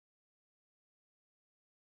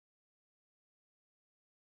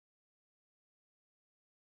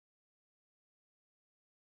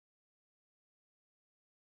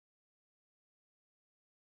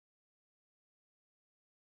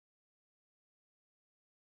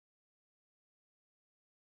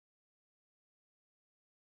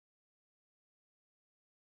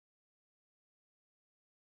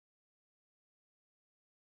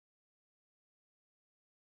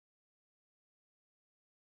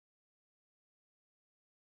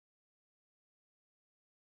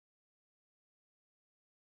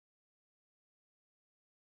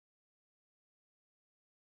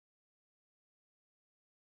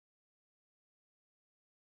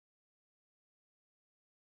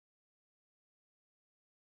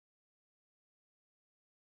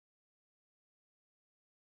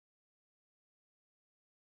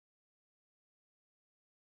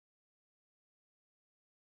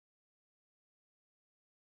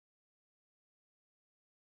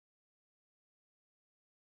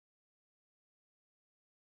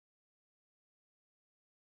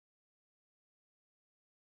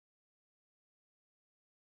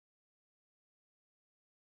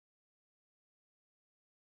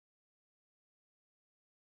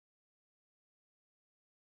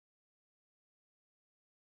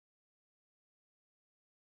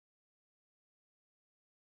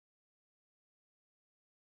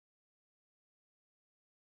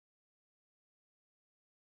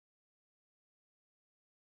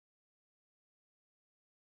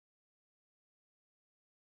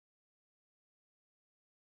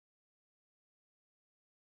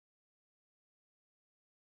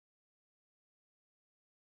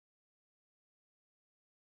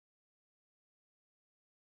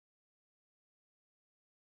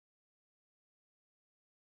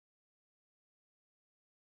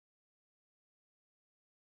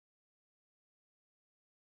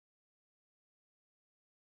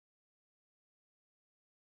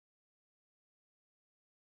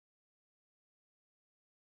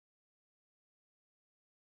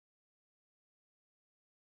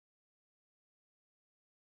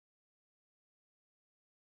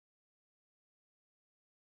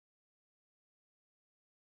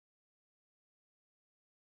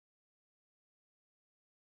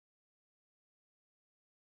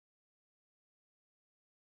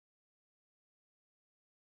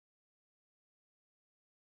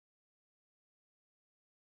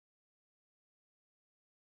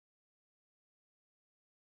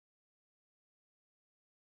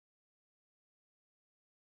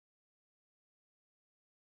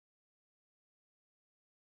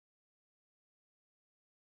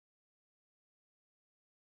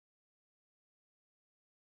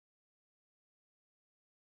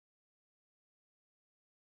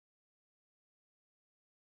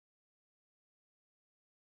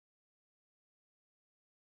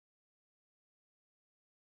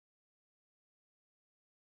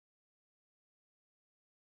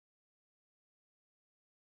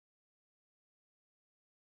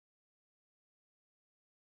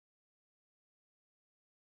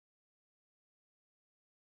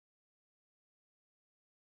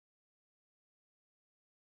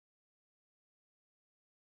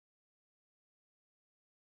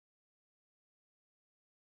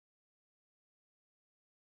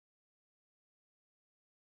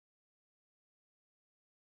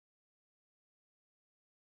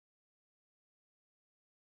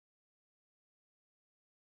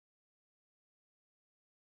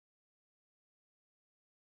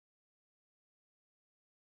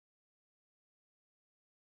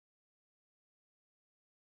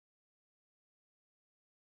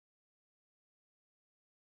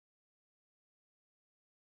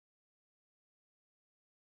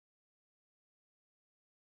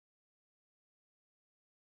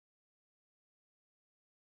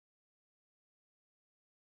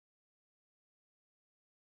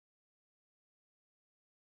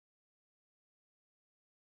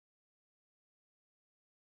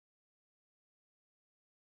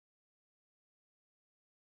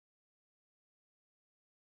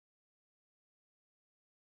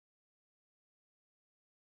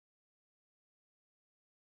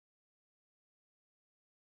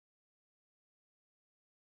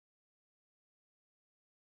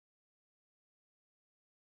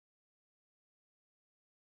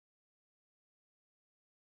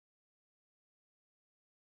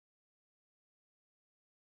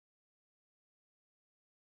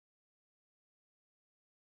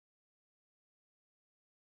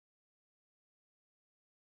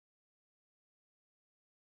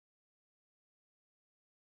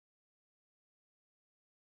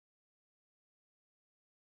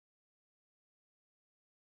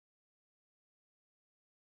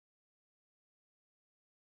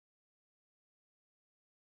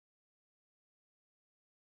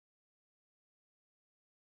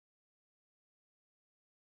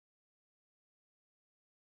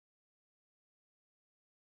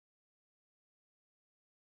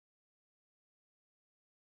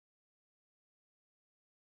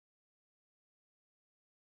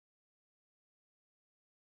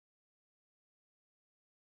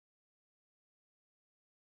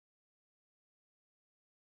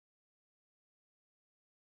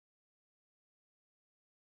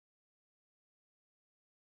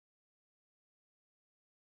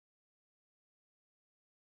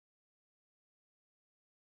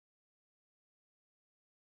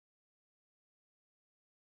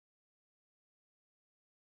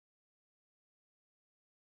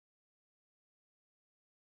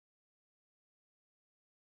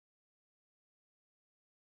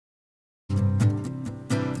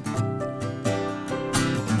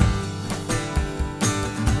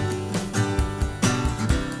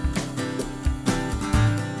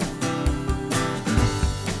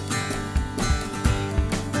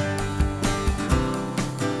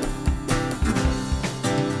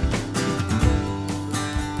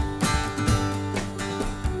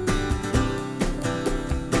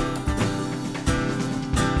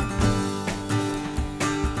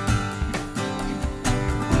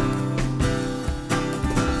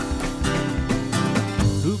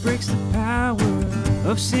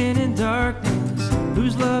of sin and darkness,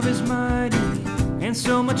 whose love is mighty and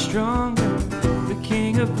so much stronger, the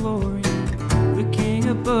King of glory, the King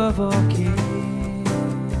above all kings,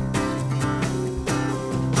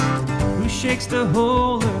 who shakes the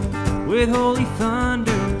whole earth with holy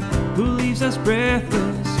thunder, who leaves us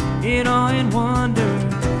breathless in awe and wonder,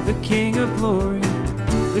 the King of glory,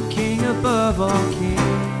 the King above all kings.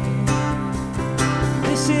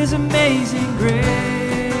 This is amazing grace.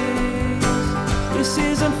 This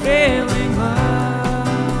is unfailing love,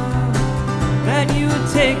 that you would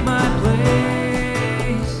take my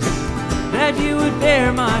place, that you would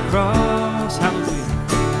bear my cross. Hallelujah.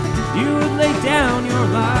 You would lay down your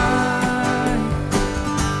life,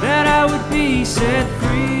 that I would be set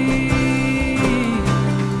free.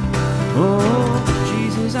 Oh,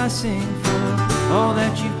 Jesus, I sing for all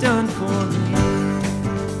that you've done for me.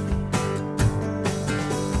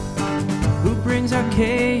 Who brings our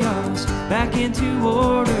chaos back into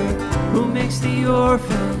order, who makes the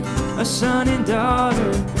orphan a son and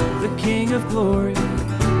daughter, the King of glory,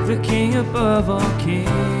 the King above all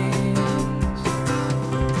kings,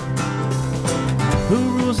 who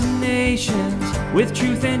rules the nations with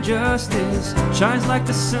truth and justice, shines like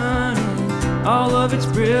the sun in all of its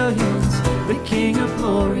brilliance, the King of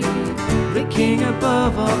glory, the King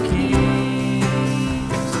above all kings.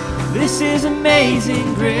 This is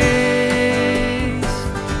amazing grace.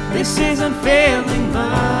 This is unfailing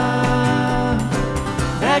love,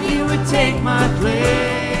 that you would take my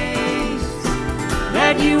place,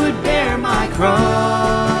 that you would bear my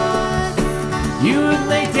cross, you would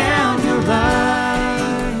lay down your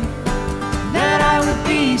life, that I would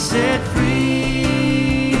be set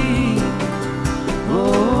free.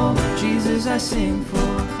 Oh, Jesus, I sing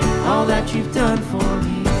for all that you've done for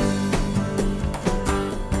me.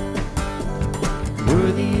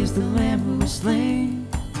 Worthy is the Lamb who was slain,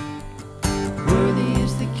 worthy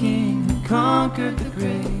is the King who conquered the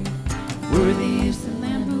grave. Worthy is the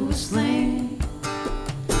Lamb who was slain,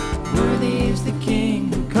 worthy is the King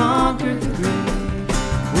who conquered the grave.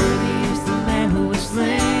 Worthy is the Lamb who was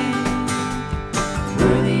slain,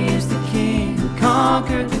 worthy is the King who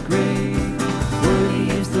conquered the grave. Worthy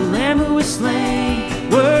is the Lamb who was slain,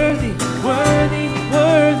 worthy, worthy,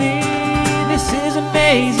 worthy. This is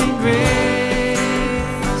amazing grace.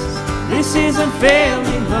 This is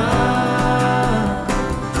unfailing love,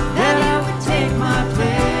 that I would take my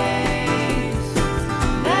place,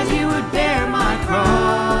 that you would bear my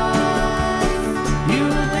cross, you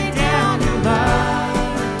would lay down your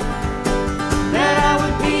life, that I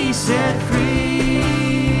would be set free.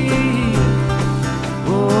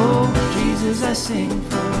 Oh, Jesus, I sing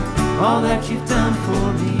for all that you've done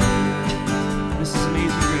for me. This is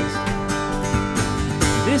amazing grace.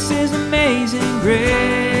 This is amazing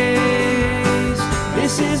grace.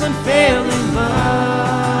 This is unfailing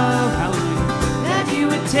love, hallelujah, that you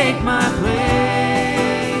would take my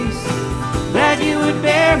place, that you would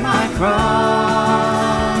bear my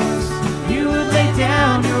cross, you would lay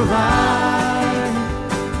down your life,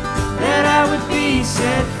 that I would be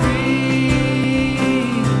set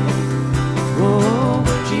free. Oh,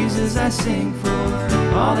 Jesus, I sing for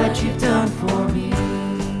all that you've done for me.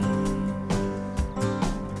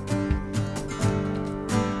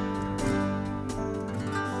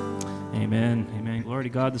 Amen. Amen. Glory to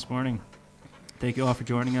God this morning. Thank you all for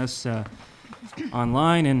joining us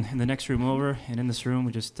online and in the next room over and in this room.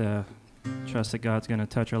 We just trust that God's going to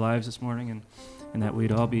touch our lives this morning and that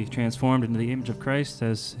we'd all be transformed into the image of Christ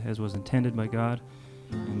as was intended by God.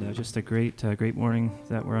 And just a great morning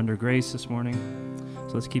that we're under grace this morning.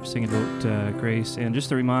 So let's keep singing about grace. And just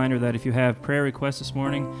a reminder that if you have prayer requests this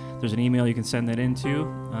morning, there's an email you can send that into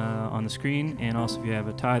on the screen. And also if you have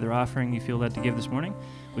a tithe or offering you feel led to give this morning,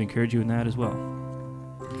 we encourage you in that as well.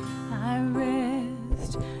 I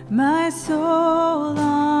rest my soul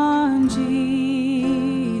on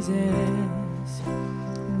Jesus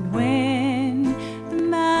when the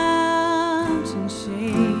mountains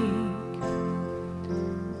shake.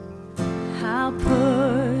 I'll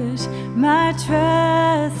put my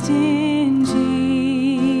trust in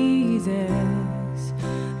Jesus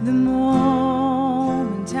the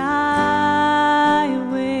moment I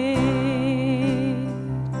awake.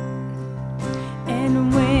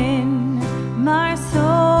 And when my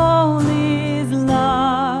soul is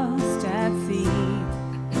lost at sea,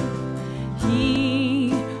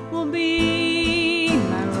 He will be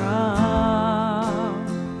my rock,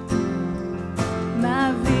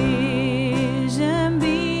 my vision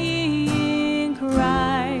being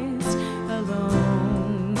Christ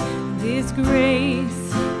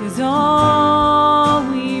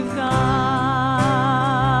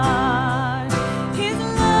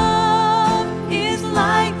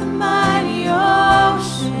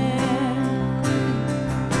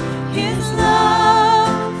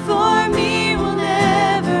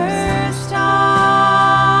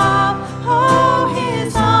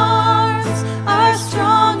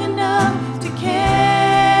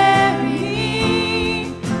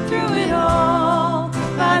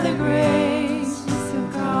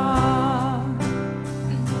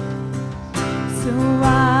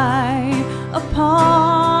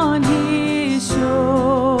upon his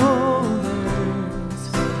shoulders,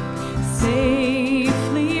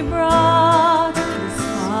 safely brought this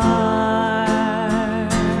far.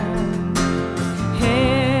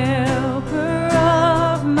 Helper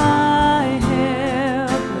of my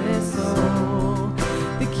helpless soul,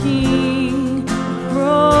 the King of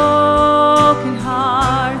broken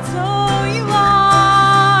hearts, oh you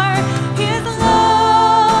are. His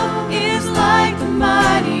love is like the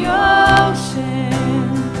mighty ocean.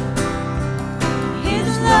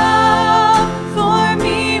 His love for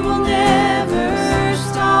me will never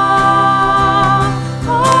stop.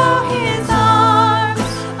 Oh, his arms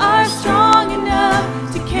are strong enough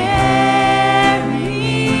to carry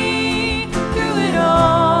me through it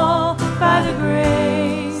all by the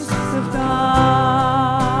grace of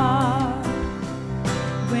God.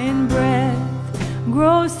 When breath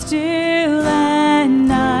grows still and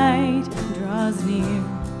night draws near,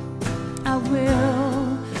 I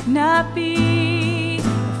will not be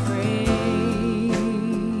afraid.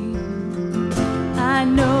 I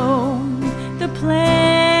know the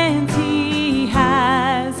plans he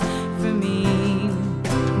has for me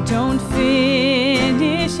don't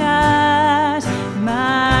finish at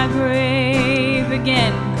my grave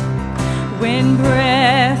again. When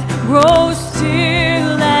breath grows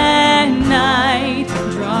still and night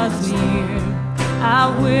draws near, I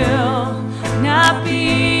will not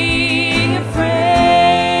be afraid,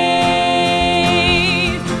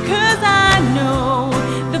 'cause I know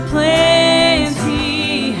the plans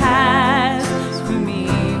he has for me,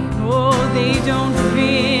 oh, they don't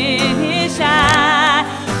finish at,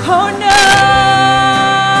 oh no.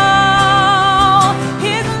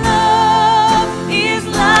 His love is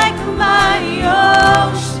like a mighty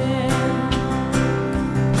ocean.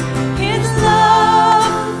 His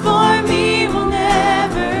love for me will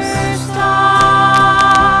never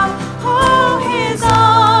stop. Oh, his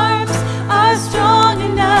arms are strong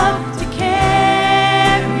enough to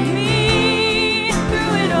carry me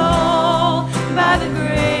through it all by the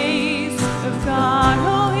grace of God.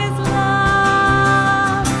 Oh, his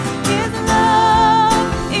love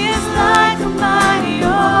is like a mighty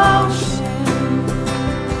ocean.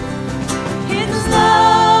 His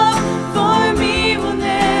love for me will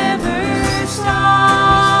never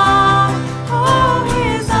stop. Oh,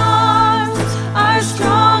 his arms are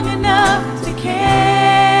strong enough to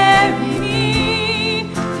carry me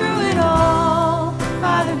through it all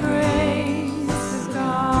by the grace of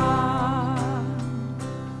God.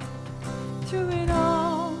 Through it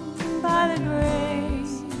all by the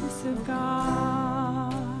grace of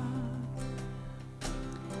God.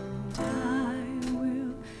 And I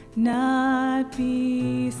will not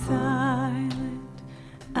be silent.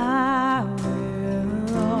 I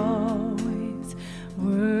will always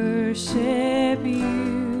worship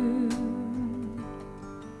you.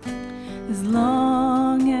 As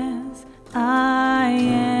long as I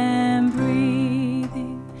am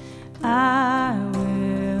breathing, I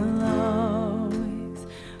will always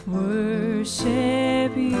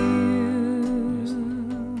worship you.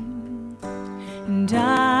 And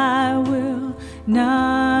I will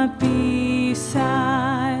not be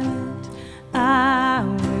silent. I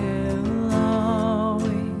will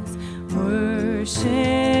always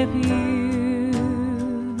worship you.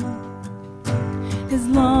 As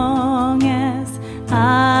long as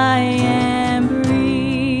I am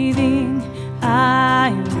breathing,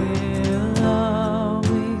 I will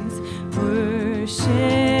always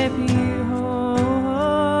worship you.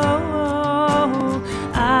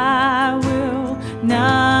 I will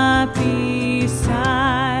not be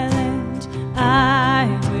silent. I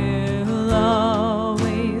will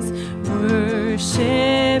always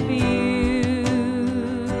worship you.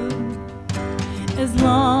 As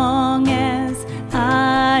long as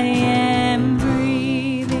I am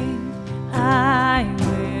breathing, I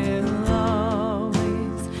will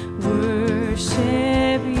always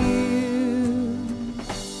worship you.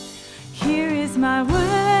 Here is my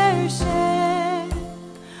worship,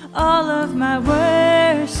 all of my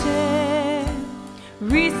worship.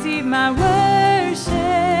 Receive my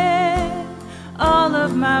worship, all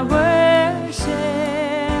of my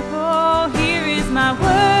worship. Oh, here is my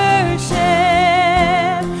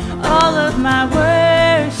worship, all of my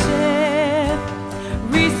worship.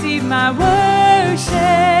 Receive my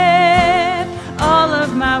worship, all of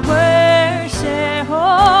my worship.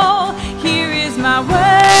 Oh, here is my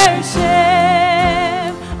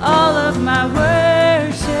worship, all of my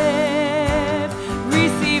worship.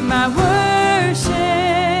 Receive my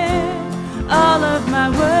worship, all of my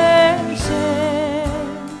worship.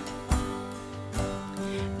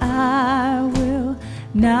 I will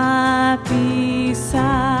not be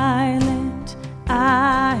silent.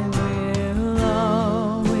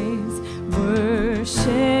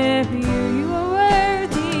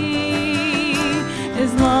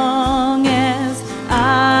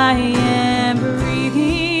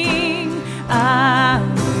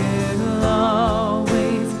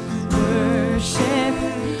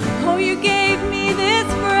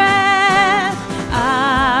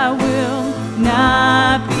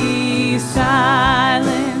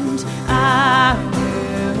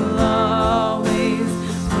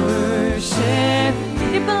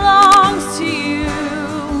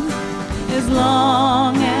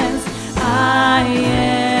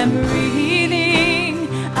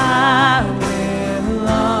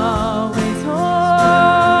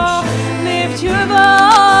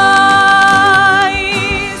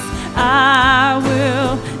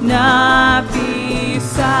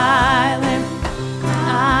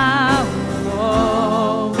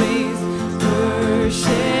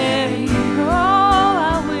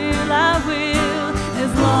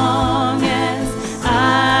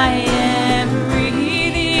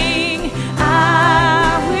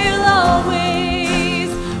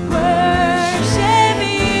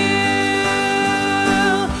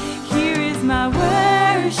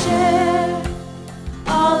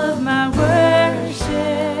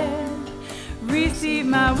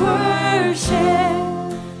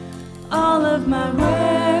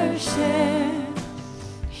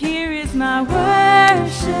 receives my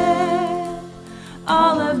worship,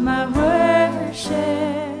 all of my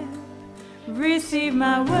worship. Receive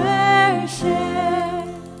my worship,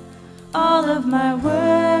 all of my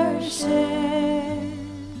worship.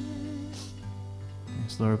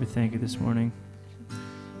 Yes, Lord, we thank you this morning.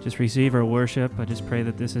 Just receive our worship. I just pray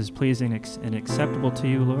that this is pleasing and acceptable to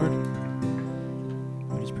you, Lord.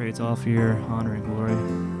 I just pray it's all for your honor and glory.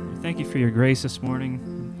 We thank you for your grace this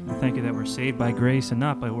morning. I thank you that we're saved by grace and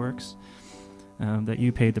not by works, that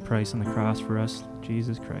you paid the price on the cross for us,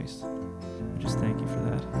 Jesus Christ. I just thank you for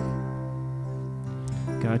that.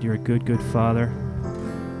 God, you're a good, good Father.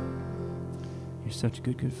 You're such a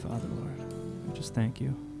good, good Father, Lord. I just thank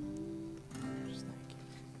you. Just thank you.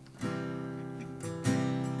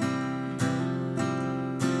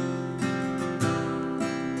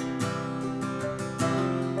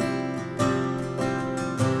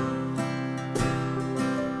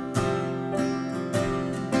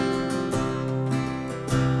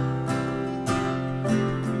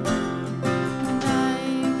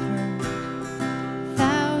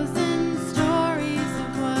 Thousand stories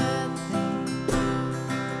of what they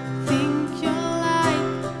think you're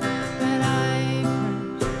like.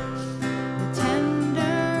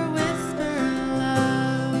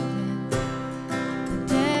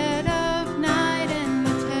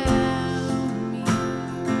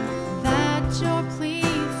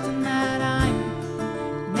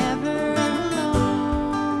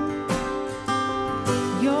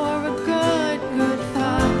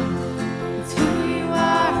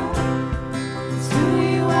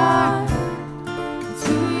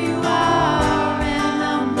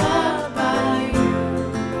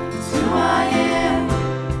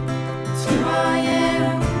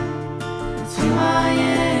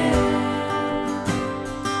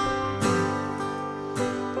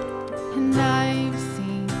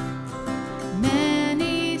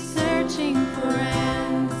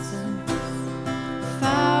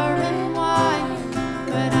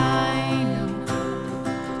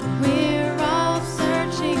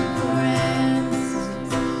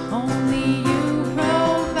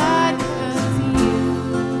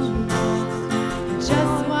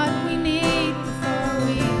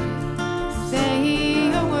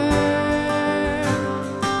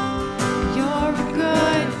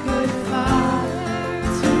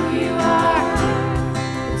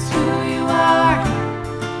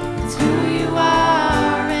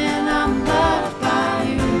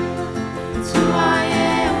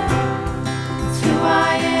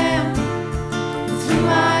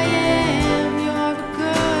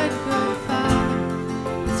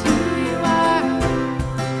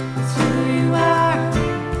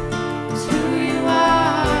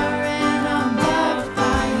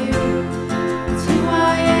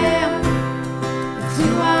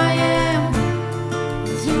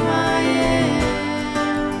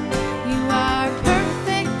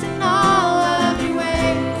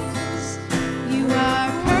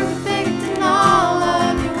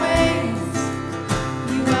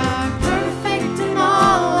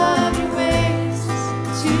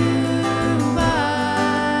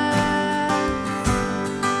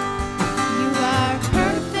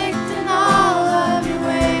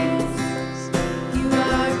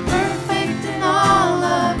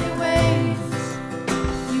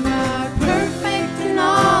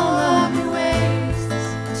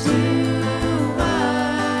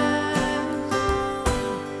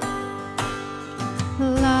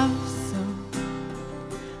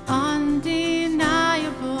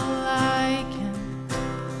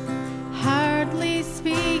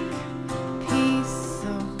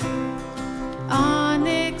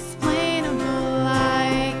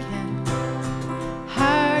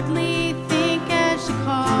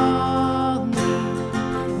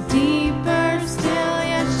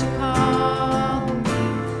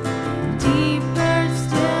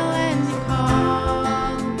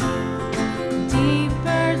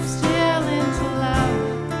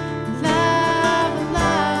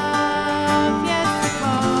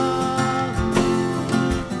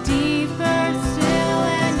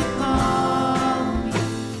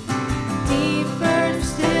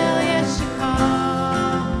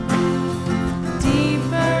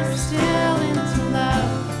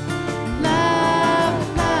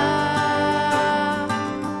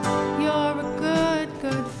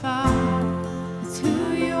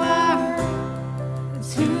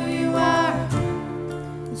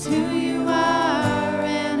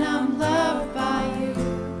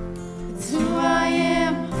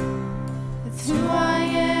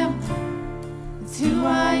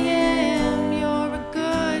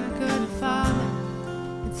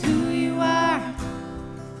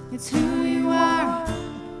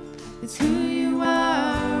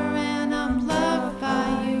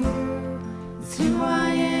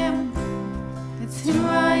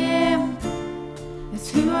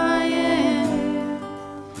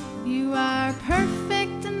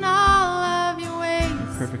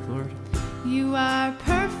 You are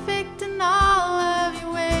perfect in all of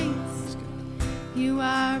your ways. You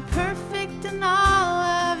are perfect in all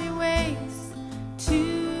of your ways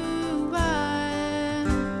to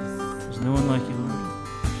us. There's no one like you, Lord.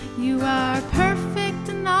 You are perfect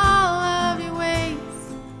in all of your ways.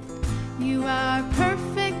 You are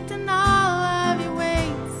perfect in all of your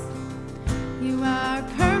ways. You are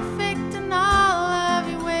perfect in all of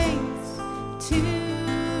your ways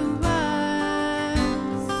to us.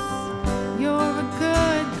 You're a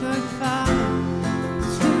good, good Father.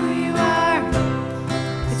 It's who you are.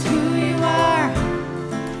 It's who you are.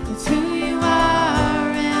 It's who you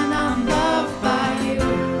are, and I'm loved by you.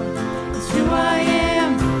 It's who I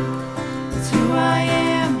am. It's who I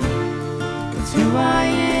am. It's who I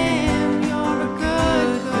am. You're a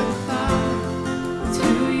good, good Father. It's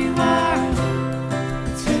who you are.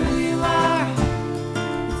 It's who you are.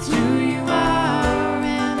 It's who you are,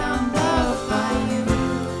 and I'm loved by you.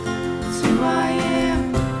 It's who I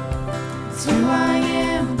am. It's who I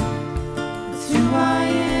am. It's who I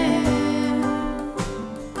am.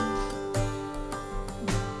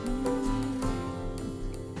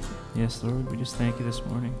 Yes, Lord, we just thank you this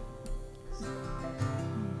morning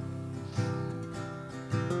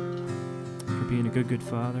for being a good, good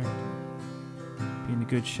Father, being a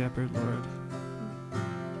good shepherd, Lord.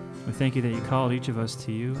 We thank you that you called each of us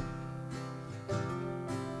to you.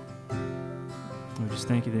 We just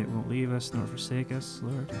thank you that you won't leave us nor forsake us,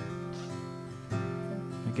 Lord.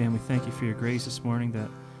 Again, we thank you for your grace this morning, that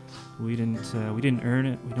we didn't earn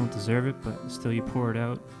it, we don't deserve it, but still you pour it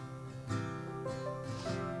out.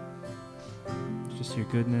 It's just your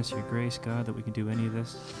goodness, your grace, God, that we can do any of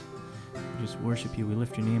this. We just worship you. We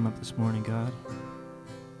lift your name up this morning, God.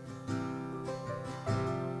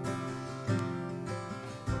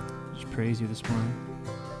 Just praise you this morning.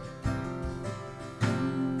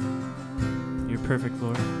 You're perfect,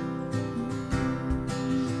 Lord.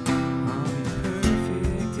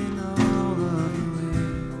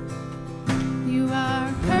 You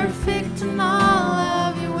are perfect in all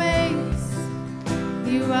of your ways.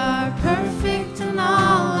 You are perfect in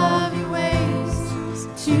all of your ways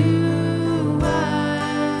to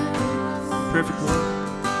us. Perfect, Lord.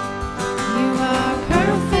 You are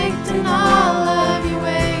perfect in all of your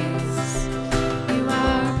ways. You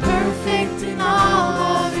are perfect in all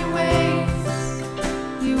of your ways.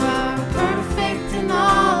 You are perfect in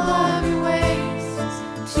all of your ways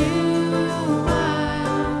to us.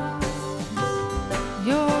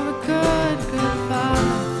 You're a good, good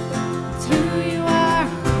Father. It's who you are.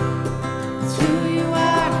 It's who you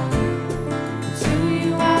are. It's who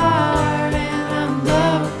you are, and I'm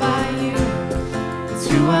loved by you. It's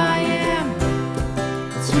who I am.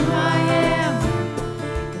 It's who I am.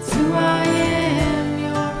 It's who I am.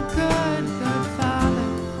 You're a good, good Father.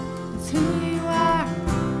 It's who you are.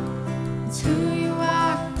 It's who you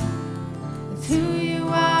are. It's who you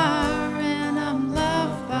are, and I'm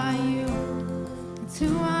loved by you. It's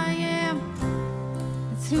who I am.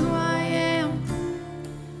 It's who I am.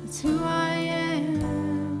 It's who I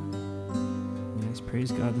am. Yes,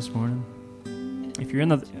 praise God this morning. If you're in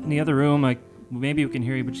the other room, maybe we can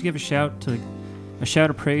hear you, but just give a shout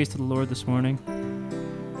of praise to the Lord this morning.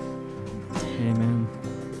 Amen.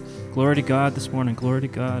 Glory to God this morning. Glory to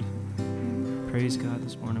God. Praise God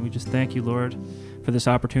this morning. We just thank you, Lord, for this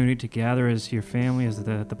opportunity to gather as your family, as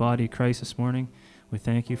the body of Christ this morning. We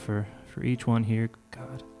thank you for each one here,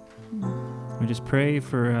 God. We just pray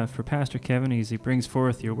for Pastor Kevin as he brings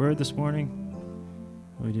forth your word this morning.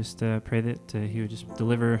 We just pray that he would just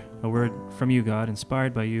deliver a word from you, God,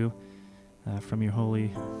 inspired by you, from your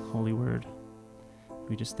holy word.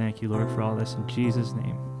 We just thank you, Lord, for all this in Jesus'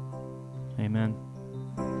 name. Amen.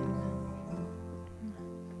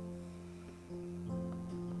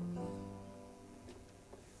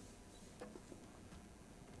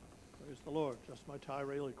 Praise the Lord. Just my tie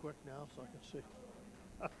really quick now so I can see.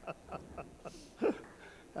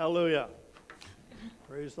 Hallelujah.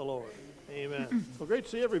 Praise the Lord. Amen. Well, great to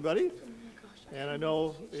see everybody. And I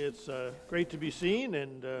know it's great to be seen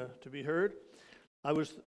and to be heard. I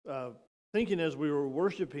was thinking as we were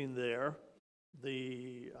worshiping there,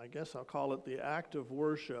 I guess I'll call it the act of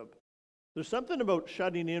worship. There's something about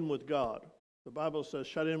shutting in with God. The Bible says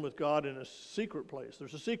shut in with God in a secret place.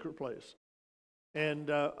 There's a secret place.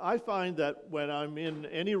 And I find that when I'm in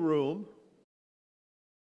any room,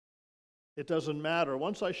 it doesn't matter.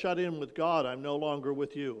 Once I shut in with God, I'm no longer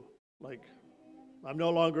with you. Like, I'm no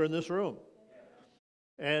longer in this room.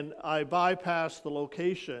 And I bypass the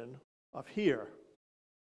location of here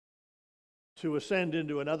to ascend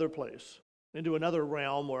into another place, into another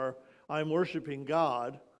realm where I'm worshiping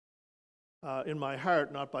God in my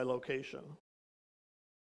heart, not by location.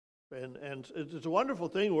 And it's a wonderful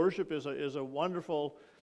thing. Worship is a wonderful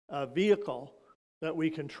vehicle that we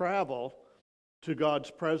can travel to God's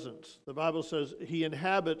presence. The Bible says he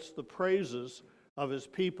inhabits the praises of his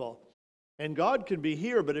people. And God can be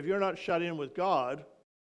here, but if you're not shut in with God,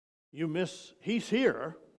 you miss. He's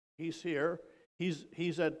here. He's here. He's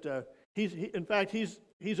in fact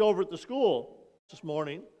he's over at the school this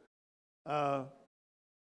morning.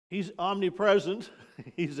 He's omnipresent.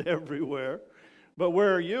 He's everywhere. But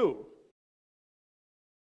where are you?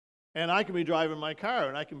 And I can be driving my car,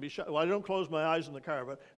 and I can be shut. Well, I don't close my eyes in the car,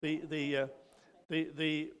 but the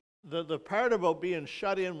part about being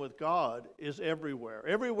shut in with God is everywhere.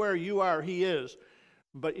 Everywhere you are, he is.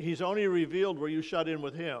 But he's only revealed where you shut in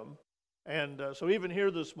with him. And so even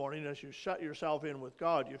here this morning, as you shut yourself in with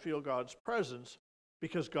God, you feel God's presence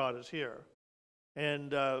because God is here.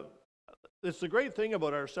 And it's the great thing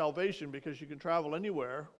about our salvation, because you can travel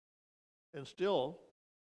anywhere and still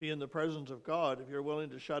be in the presence of God if you're willing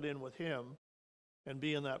to shut in with him and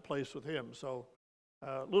be in that place with him. So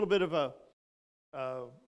a little bit of a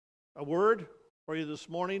word for you this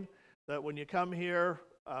morning, that when you come here,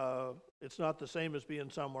 it's not the same as being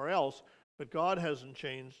somewhere else, but God hasn't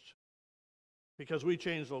changed. Because we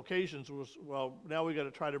changed locations, well, now we got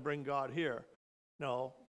to try to bring God here.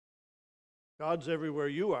 No, God's everywhere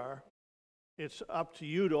you are. It's up to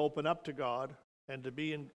you to open up to God and to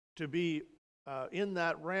be in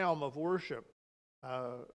that realm of worship.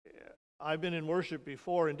 I've been in worship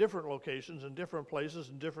before in different locations, in different places,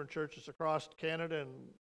 in different churches across Canada and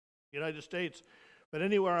United States. But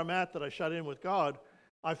anywhere I'm at that I shut in with God,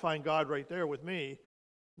 I find God right there with me,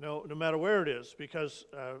 no matter where it is, because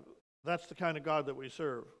that's the kind of God that we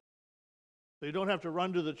serve. So you don't have to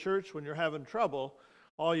run to the church when you're having trouble.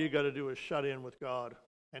 All you got to do is shut in with God,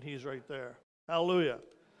 and he's right there. Hallelujah.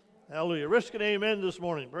 Hallelujah. Risk an amen this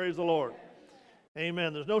morning. Praise the Lord.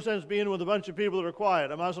 Amen. There's no sense being with a bunch of people that are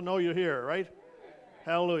quiet. I might as well know you're here, right?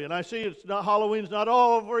 Hallelujah. And I see it's not, Halloween's not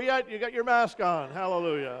over yet. You got your mask on.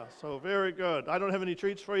 Hallelujah. So very good. I don't have any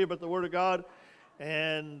treats for you but the Word of God.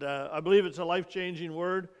 And I believe it's a life-changing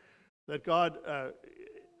word that God...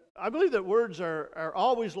 I believe that words are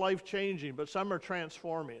always life-changing, but some are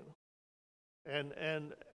transforming.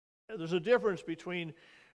 And there's a difference between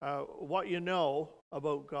what you know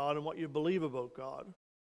about God and what you believe about God.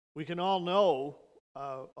 We can all know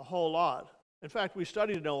a whole lot. In fact, we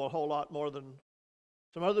study to know a whole lot more than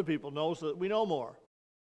some other people know, so that we know more.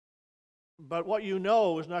 But what you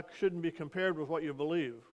know shouldn't be compared with what you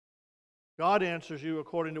believe. God answers you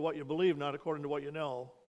according to what you believe, not according to what you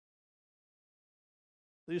know.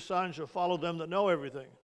 These signs shall follow them that know everything.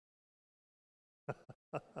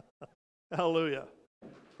 Hallelujah.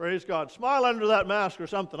 Praise God. Smile under that mask or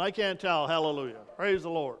something. I can't tell. Hallelujah. Praise the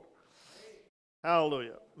Lord.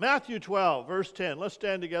 Hallelujah. Matthew 12, verse 10. Let's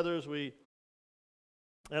stand together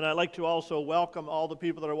and I'd like to also welcome all the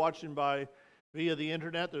people that are watching via the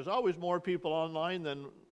internet. There's always more people online than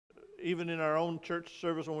even in our own church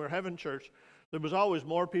service when we were having church. There was always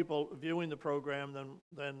more people viewing the program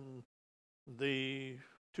than the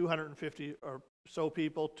 250 or so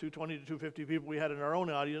people, 220 to 250 people we had in our own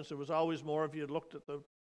audience. There was always more. If you had looked at the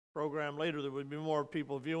program later, there would be more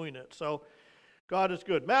people viewing it. So God is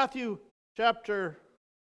good. Matthew chapter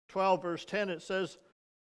 12, verse 10, it says,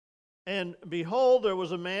 "And behold, there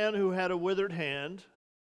was a man who had a withered hand,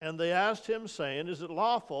 and they asked him, saying, Is it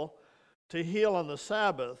lawful to heal on the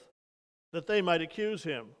Sabbath? That they might accuse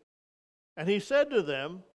him. And he said to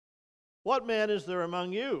them, What man is there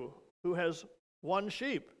among you who has one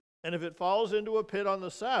sheep, and if it falls into a pit on the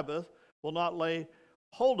Sabbath, will not lay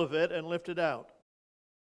hold of it and lift it out?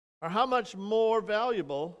 Or how much more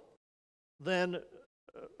value than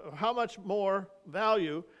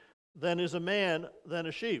is a man than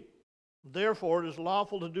a sheep? Therefore is it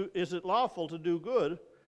lawful to do good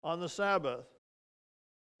on the Sabbath?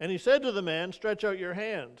 And he said to the man, Stretch out your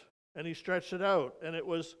hand. And he stretched it out, and it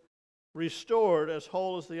was restored as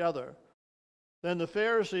whole as the other. Then the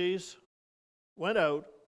Pharisees went out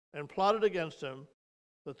and plotted against him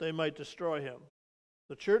that they might destroy him.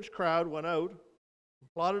 The church crowd went out and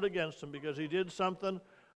plotted against him because he did something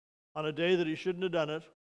on a day that he shouldn't have done it.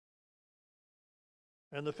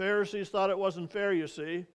 And the Pharisees thought it wasn't fair, you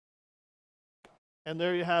see. And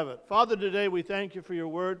there you have it. Father, today we thank you for your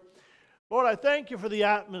word. Lord, I thank you for the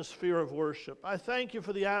atmosphere of worship. I thank you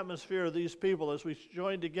for the atmosphere of these people as we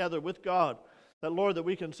join together with God. That, Lord, that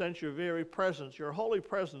we can sense your very presence, your holy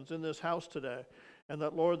presence in this house today. And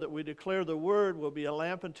that, Lord, that we declare the word will be a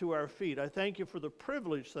lamp unto our feet. I thank you for the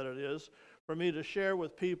privilege that it is for me to share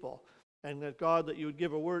with people. And that, God, that you would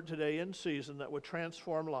give a word today in season that would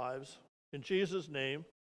transform lives. In Jesus' name,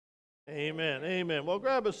 Amen. Amen. Well,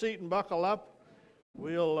 grab a seat and buckle up.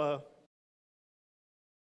 We'll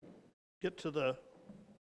get to the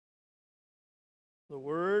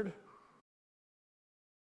Word.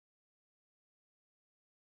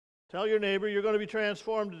 Tell your neighbor you're going to be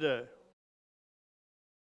transformed today.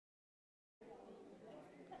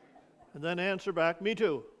 And then answer back, me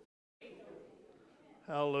too.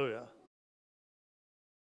 Hallelujah.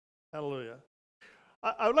 Hallelujah.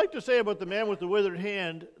 I would like to say about the man with the withered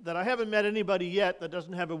hand that I haven't met anybody yet that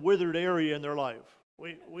doesn't have a withered area in their life.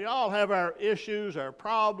 We all have our issues, our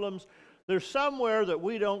problems. There's somewhere that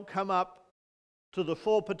we don't come up to the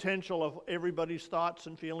full potential of everybody's thoughts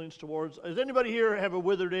and feelings towards. Does anybody here have a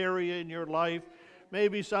withered area in your life?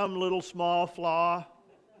 Maybe some little small flaw?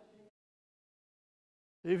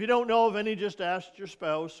 If you don't know of any, just ask your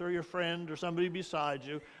spouse or your friend or somebody beside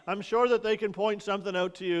you. I'm sure that they can point something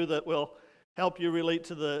out to you that will help you relate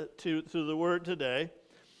to the Word today.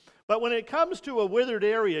 But when it comes to a withered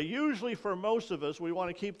area, usually for most of us, we want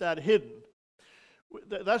to keep that hidden.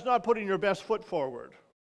 That's not putting your best foot forward.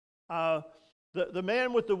 The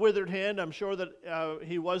man with the withered hand, I'm sure that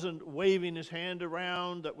he wasn't waving his hand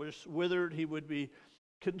around that was withered. He would be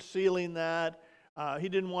concealing that. He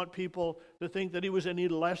didn't want people to think that he was any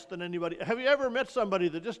less than anybody. Have you ever met somebody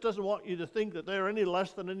that just doesn't want you to think that they're any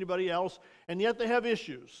less than anybody else, and yet they have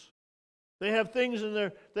issues? They have things in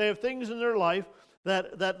their life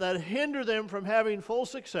that hinder them from having full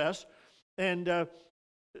success, and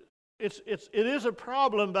it is a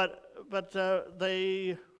problem, but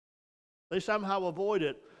they somehow avoid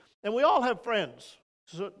it. And we all have friends.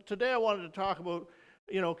 So today I wanted to talk about,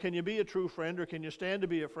 can you be a true friend, or can you stand to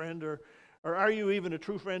be a friend, or are you even a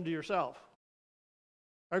true friend to yourself?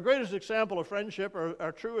 Our greatest example of friendship, or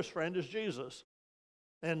our truest friend, is Jesus.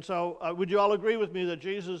 And so would you all agree with me that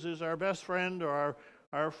Jesus is our best friend, or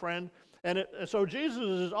our friend? And so Jesus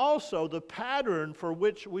is also the pattern for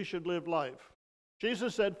which we should live life.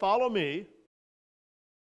 Jesus said, follow me.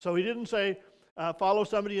 So he didn't say, follow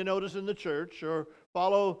somebody you notice in the church, or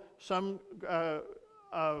follow some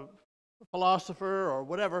philosopher or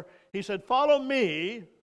whatever. He said, follow me,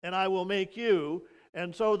 and I will make you.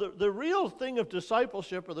 And so the real thing of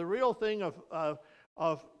discipleship, or the real thing of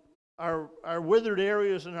our withered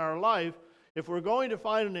areas in our life, if we're going to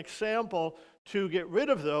find an example to get rid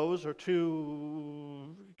of those or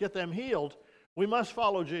to get them healed, we must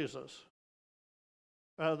follow Jesus.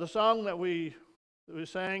 The song that we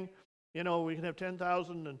sang, we can have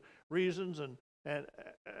 10,000 reasons and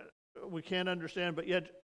we can't understand, but yet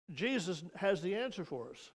Jesus has the answer for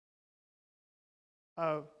us.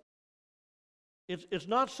 It's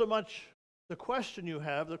not so much the question you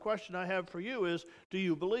have. The question I have for you is, do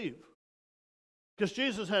you believe? Because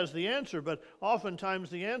Jesus has the answer, but oftentimes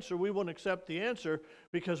the answer, we won't accept the answer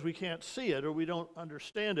because we can't see it or we don't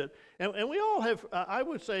understand it. And we all have, I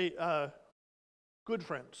would say, good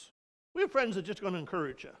friends. We have friends that are just going to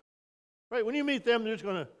encourage you. Right? When you meet them, they're just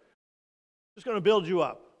going to build you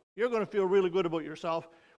up. You're going to feel really good about yourself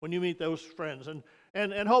when you meet those friends.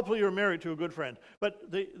 And hopefully you're married to a good friend.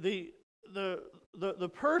 But the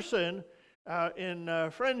person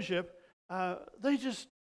in friendship, they just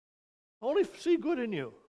only see good in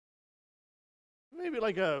you. Maybe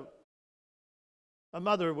like a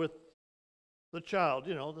mother with the child.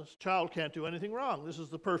 This child can't do anything wrong. This is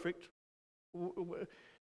the perfect.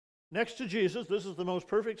 Next to Jesus, this is the most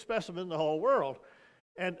perfect specimen in the whole world.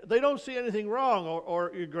 And they don't see anything wrong.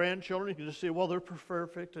 Or your grandchildren, you can just say, well, they're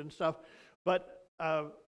perfect and stuff. But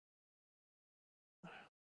a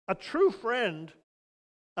true friend,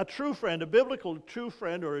 a biblical true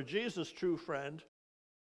friend, or a Jesus true friend,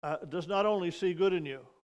 does not only see good in you.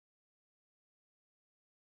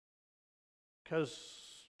 Because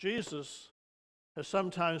Jesus has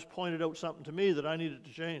sometimes pointed out something to me that I needed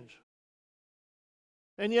to change.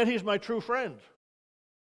 And yet he's my true friend.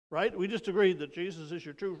 Right? We just agreed that Jesus is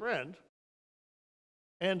your true friend.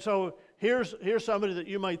 And so here's somebody that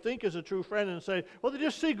you might think is a true friend and say, well, they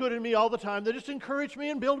just see good in me all the time. They just encourage me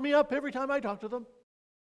and build me up every time I talk to them.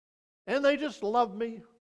 And they just love me.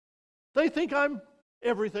 They think I'm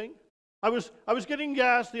everything. I was getting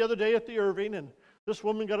gas the other day at the Irving, and this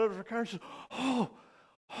woman got out of her car and said, oh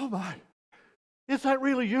my, is that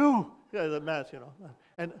really you? Yeah, the mess,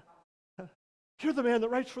 And you're the man that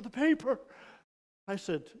writes for the paper. I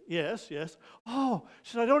said, yes. Oh,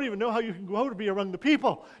 she said, I don't even know how you can go out and be among the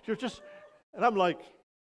people. You're just, and I'm like,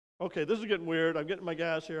 okay, this is getting weird. I'm getting my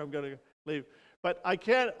gas here. I'm going to leave. But I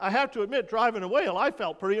have to admit, driving away, I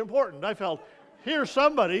felt pretty important. I felt, here's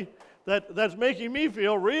somebody that's making me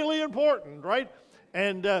feel really important, right?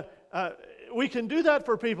 And we can do that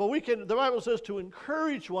for people. The Bible says to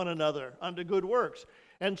encourage one another unto good works.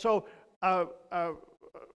 And so a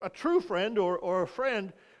true friend or a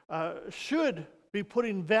friend should be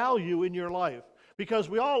putting value in your life, because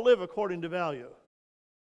we all live according to value.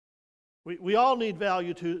 We all need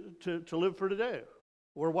value to live for today,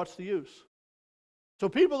 or what's the use? So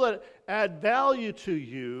people that add value to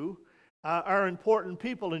you are important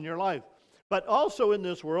people in your life. But also in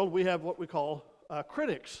this world, we have what we call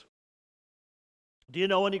critics. Do you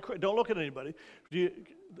know any? Don't look at anybody. Do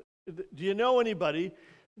you know anybody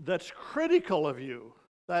that's critical of you,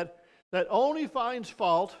 that only finds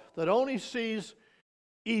fault, that only sees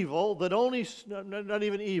evil, that only, not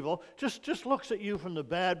even evil, just looks at you from the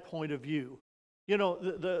bad point of view? You know,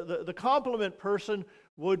 the compliment person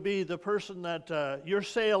would be the person that you're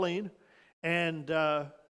sailing, and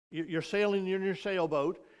you're sailing in your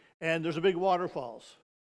sailboat, and there's a big waterfalls.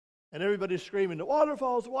 And everybody's screaming, the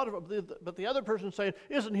waterfalls, the waterfalls. But the other person's saying,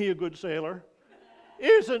 isn't he a good sailor?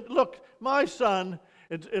 Look, my son,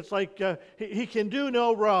 it's like he can do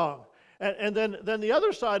no wrong. And then the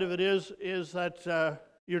other side of it is that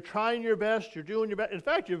you're trying your best, you're doing your best. In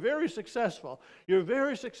fact, you're very successful. You're a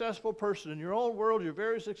very successful person. In your own world, you're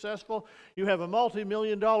very successful. You have a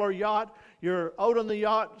multi-million-dollar yacht. You're out on the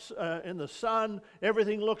yacht in the sun.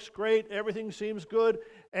 Everything looks great. Everything seems good.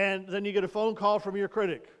 And then you get a phone call from your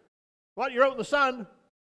critic. What, you're out in the sun?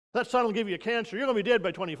 That sun will give you cancer. You're going to be dead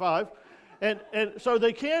by 25. And so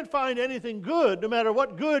they can't find anything good no matter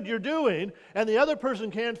what good you're doing, and the other person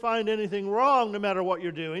can't find anything wrong no matter what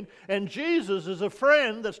you're doing. And Jesus is a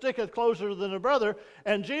friend that sticketh closer than a brother,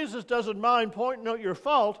 and Jesus doesn't mind pointing out your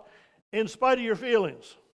fault in spite of your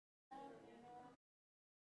feelings.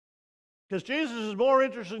 Because Jesus is more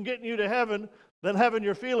interested in getting you to heaven than having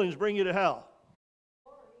your feelings bring you to hell.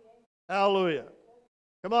 Hallelujah.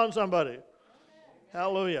 Come on, somebody.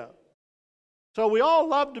 Hallelujah. So we all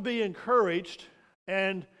love to be encouraged,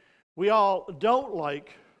 and we all don't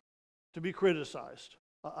like to be criticized.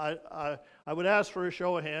 I would ask for a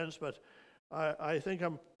show of hands, but I think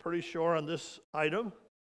I'm pretty sure on this item.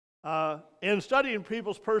 In studying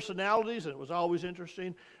people's personalities, and it was always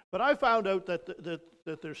interesting, but I found out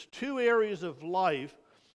that there's two areas of life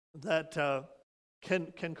that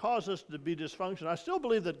can cause us to be dysfunctional. I still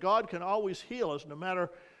believe that God can always heal us no matter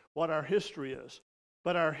what our history is.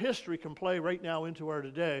 But our history can play right now into our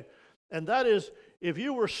today. And that is, if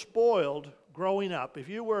you were spoiled growing up, if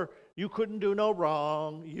you couldn't do no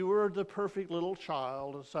wrong, you were the perfect little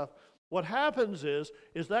child and stuff, what happens is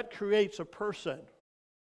that creates a person.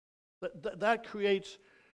 That creates,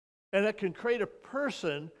 and it can create a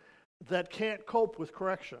person that can't cope with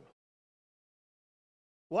correction.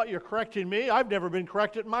 What, you're correcting me? I've never been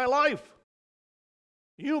corrected in my life.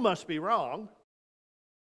 You must be wrong.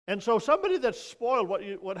 And so somebody that's spoiled,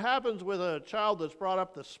 what happens with a child that's brought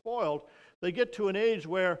up that's spoiled, they get to an age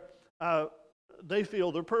where they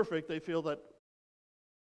feel they're perfect. They feel that,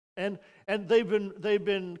 and they've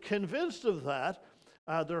been convinced of that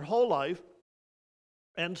their whole life.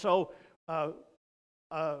 And so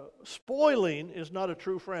spoiling is not a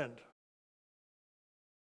true friend.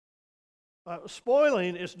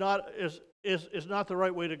 Spoiling is not the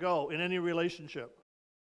right way to go in any relationship.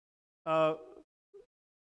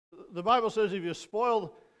 The Bible says if you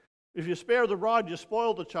spare the rod, you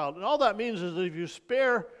spoil the child. And all that means is that if you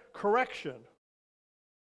spare correction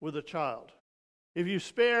with a child, if you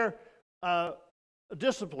spare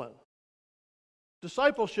discipline,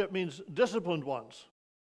 discipleship means disciplined ones.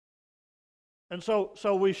 And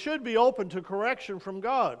so we should be open to correction from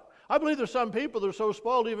God. I believe there's some people that are so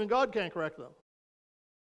spoiled even God can't correct them.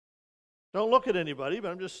 Don't look at anybody,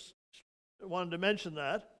 but I'm just wanted to mention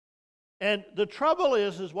that. And the trouble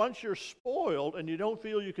is once you're spoiled and you don't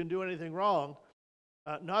feel you can do anything wrong,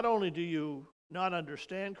 not only do you not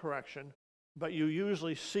understand correction, but you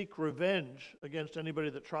usually seek revenge against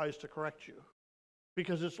anybody that tries to correct you,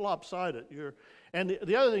 because it's lopsided. And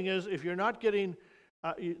the other thing is, if you're not getting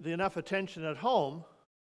enough attention at home,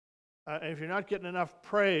 if you're not getting enough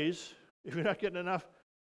praise, if you're not getting enough,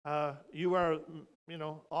 you are,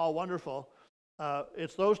 all wonderful.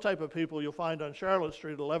 It's those type of people you'll find on Charlotte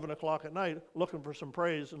Street at 11 o'clock at night looking for some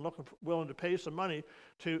praise and willing to pay some money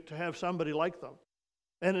to have somebody like them.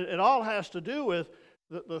 And it all has to do with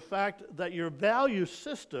the fact that your value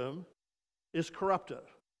system is corrupted.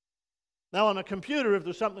 Now on a computer, if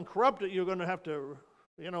there's something corrupted, you're going to have to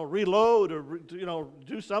reload or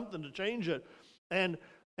do something to change it. And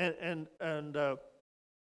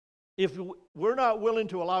if we're not willing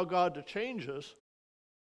to allow God to change us,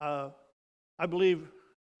 I believe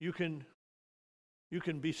you can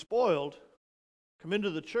be spoiled, come into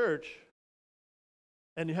the church,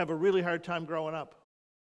 and you have a really hard time growing up.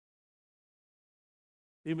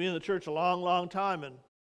 You've been in the church a long, long time, and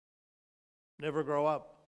never grow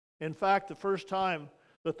up. In fact, the first time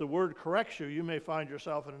that the Word corrects you, you may find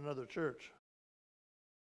yourself in another church.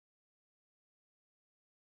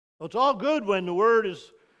 Well, it's all good when the Word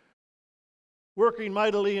is working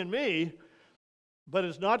mightily in me, but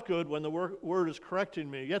it's not good when the Word is correcting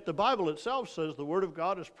me. Yet the Bible itself says the Word of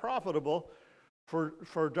God is profitable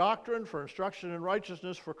for doctrine, for instruction in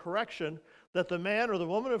righteousness, for correction, that the man or the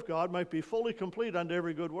woman of God might be fully complete unto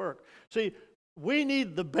every good work. See, we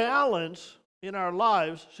need the balance in our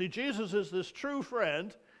lives. See, Jesus is this true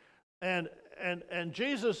friend, and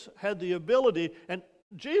Jesus had the ability, and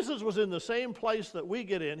Jesus was in the same place that we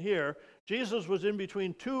get in here. Jesus was in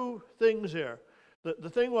between two things here. The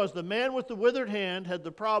thing was, the man with the withered hand had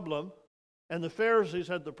the problem, and the Pharisees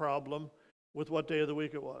had the problem with what day of the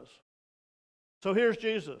week it was. So here's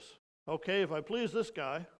Jesus. Okay, if I please this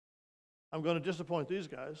guy, I'm going to disappoint these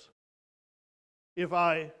guys. If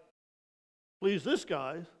I please this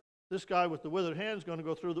guy with the withered hand is going to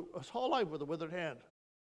go through his whole life with a withered hand.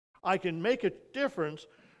 I can make a difference,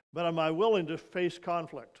 but am I willing to face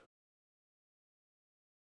conflict?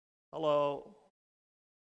 Hello.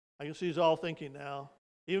 I can see he's all thinking now.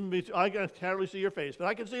 I can hardly see your face, but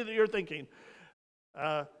I can see that you're thinking.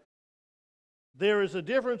 There is a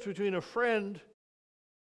difference between a friend.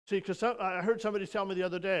 See, because I heard somebody tell me the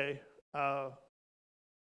other day that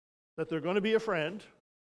they're going to be a friend,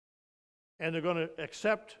 and they're going to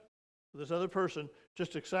accept this other person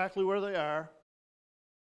just exactly where they are,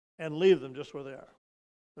 and leave them just where they are.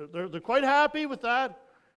 They're quite happy with that.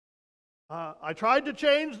 I tried to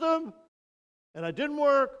change them, and it didn't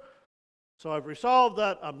work. So I've resolved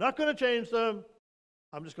that I'm not going to change them.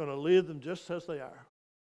 I'm just going to leave them just as they are.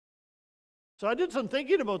 So I did some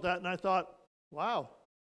thinking about that, and I thought, wow,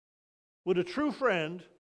 would a true friend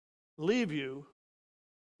leave you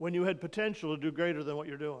when you had potential to do greater than what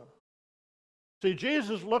you're doing? See,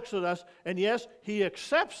 Jesus looks at us, and yes, he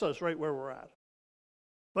accepts us right where we're at.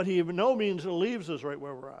 But he by no means leaves us right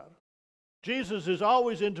where we're at. Jesus is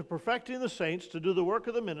always into perfecting the saints to do the work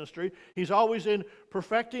of the ministry. He's always in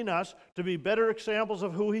perfecting us to be better examples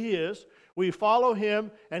of who he is. We follow him,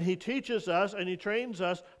 and he teaches us and he trains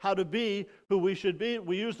us how to be who we should be.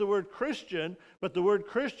 We use the word Christian, but the word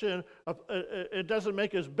Christian, it doesn't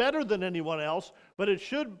make us better than anyone else, but it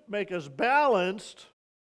should make us balanced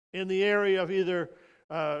in the area of either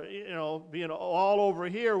being all over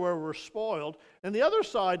here where we're spoiled. And the other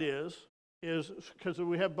side is because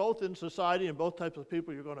we have both in society and both types of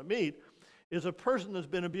people you're going to meet, is a person that's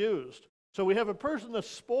been abused. So we have a person that's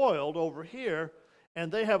spoiled over here,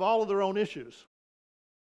 and they have all of their own issues.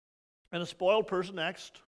 And a spoiled person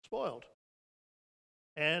acts spoiled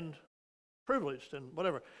and privileged and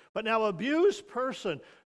whatever. But now, abused person,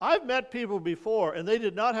 I've met people before, and they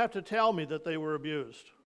did not have to tell me that they were abused.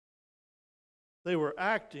 They were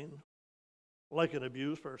acting like an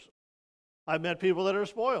abused person. I've met people that are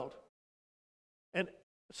spoiled. And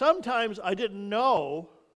sometimes I didn't know.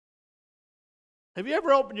 Have you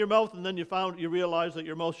ever opened your mouth and then you realize that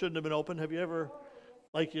your mouth shouldn't have been open? Have you ever,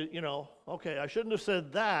 okay, I shouldn't have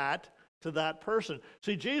said that to that person.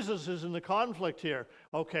 See, Jesus is in the conflict here.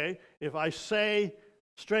 Okay, if I say,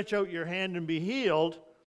 stretch out your hand and be healed,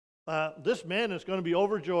 this man is going to be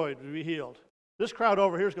overjoyed to be healed. This crowd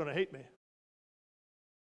over here is going to hate me.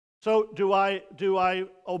 So do I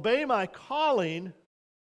obey my calling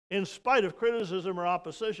in spite of criticism or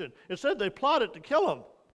opposition? It said they plotted to kill him.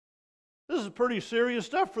 This is pretty serious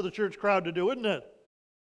stuff for the church crowd to do, isn't it?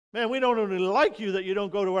 Man, we don't only like you that you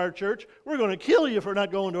don't go to our church. We're going to kill you for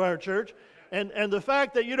not going to our church. And the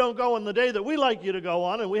fact that you don't go on the day that we like you to go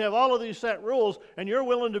on, and we have all of these set rules, and you're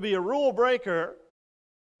willing to be a rule breaker.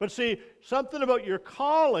 But see, something about your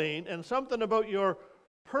calling and something about your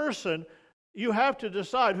person, you have to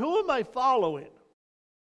decide, who am I following?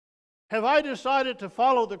 Have I decided to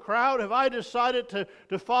follow the crowd? Have I decided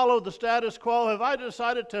to follow the status quo? Have I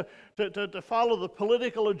decided to follow the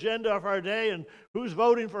political agenda of our day and who's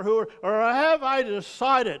voting for who? Or have I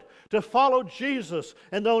decided to follow Jesus?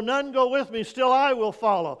 And though none go with me, still I will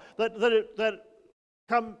follow. That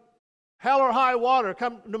come hell or high water,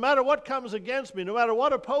 no matter what comes against me, no matter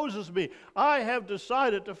what opposes me, I have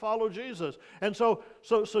decided to follow Jesus. And so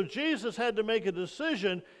Jesus had to make a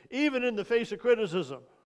decision even in the face of criticism.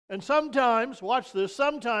 And sometimes, watch this,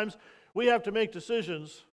 sometimes we have to make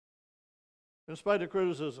decisions in spite of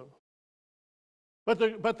criticism.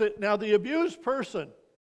 Now the abused person,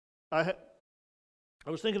 I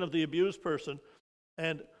was thinking of the abused person,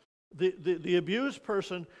 and the abused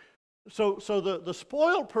person, so the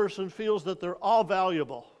spoiled person feels that they're all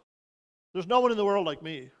valuable. There's no one in the world like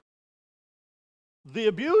me. The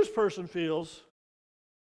abused person feels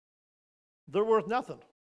they're worth nothing.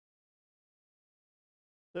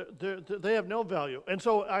 They have no value. And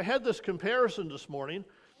so I had this comparison this morning,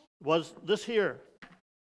 was this here.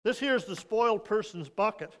 This here is the spoiled person's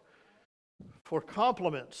bucket for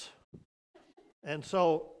compliments. And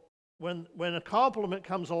so when a compliment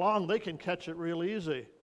comes along, they can catch it real easy.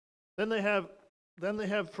 Then they have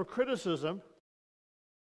for criticism,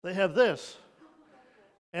 they have this.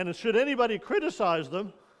 And should anybody criticize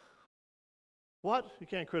them, what? You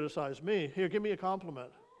can't criticize me. Here, give me a compliment.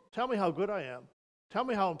 Tell me how good I am. Tell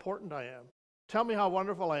me how important I am. Tell me how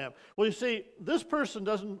wonderful I am. Well, you see, this person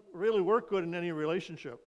doesn't really work good in any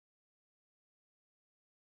relationship.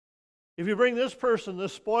 If you bring this person,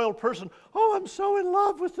 this spoiled person, oh, I'm so in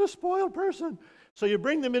love with this spoiled person. So you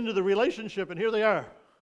bring them into the relationship, and here they are.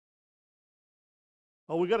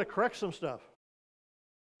 Oh, we got to correct some stuff.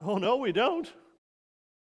 Oh, no, we don't.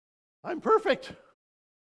 I'm perfect.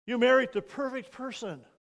 You married the perfect person.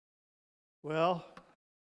 Well,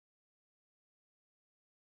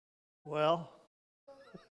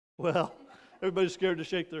 everybody's scared to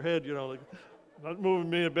shake their head, like, not moving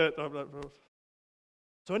me a bit.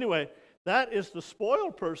 So anyway, that is the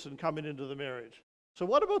spoiled person coming into the marriage. So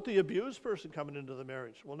what about the abused person coming into the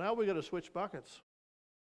marriage? Well, now we got to switch buckets.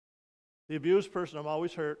 The abused person, I'm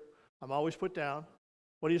always hurt. I'm always put down.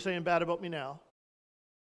 What are you saying bad about me now?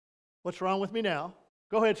 What's wrong with me now?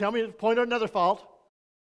 Go ahead, tell me, point out another fault.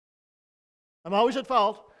 I'm always at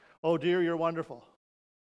fault. Oh dear, you're wonderful.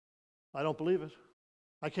 I don't believe it.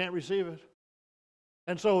 I can't receive it.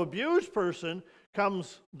 And so abused person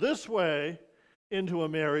comes this way into a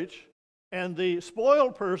marriage, and the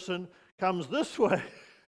spoiled person comes this way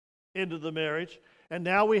into the marriage, and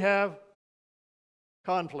now we have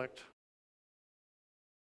conflict.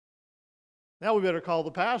 Now we better call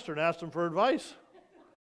the pastor and ask him for advice.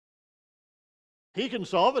 He can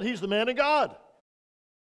solve it. He's the man of God.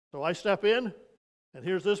 So I step in, and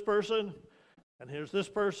here's this person, and here's this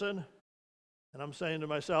person, and I'm saying to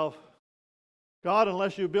myself, God,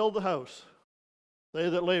 unless you build the house, they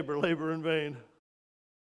that labor, labor in vain.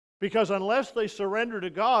 Because unless they surrender to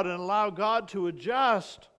God and allow God to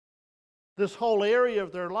adjust this whole area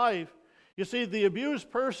of their life, you see, the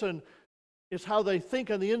abused person is how they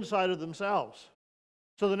think on the inside of themselves.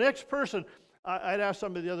 So the next person, I'd asked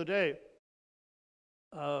somebody the other day,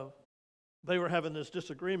 they were having this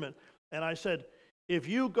disagreement, and I said, if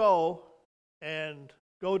you go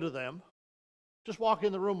to them, just walk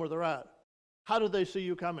in the room where they're at, how do they see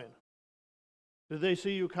you coming? Do they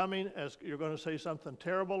see you coming as you're going to say something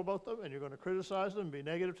terrible about them and you're going to criticize them and be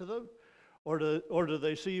negative to them? Or do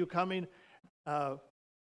they see you coming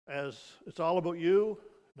as it's all about you,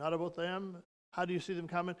 not about them? How do you see them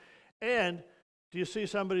coming? And do you see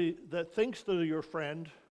somebody that thinks they're your friend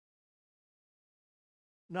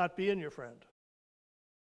not being your friend?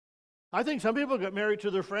 I think some people got married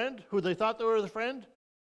to their friend who they thought they were their friend,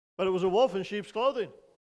 but it was a wolf in sheep's clothing.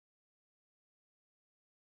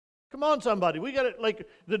 Come on, somebody. We got it. Like,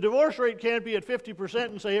 the divorce rate can't be at 50%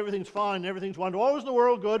 and say everything's fine, everything's wonderful. Always in the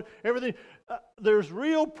world good, everything. There's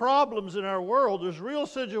real problems in our world. There's real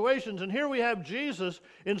situations. And here we have Jesus,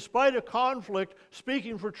 in spite of conflict,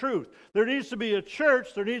 speaking for truth. There needs to be a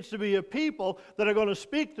church, there needs to be a people that are going to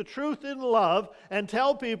speak the truth in love and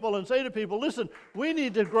tell people and say to people, listen, we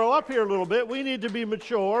need to grow up here a little bit. We need to be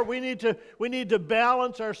mature. We need to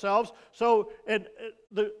balance ourselves. So,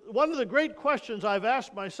 one of the great questions I've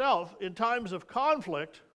asked myself in times of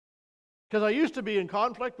conflict, because I used to be in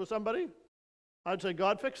conflict with somebody, I'd say,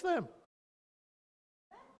 God, fix them.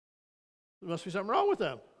 There must be something wrong with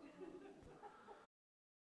them.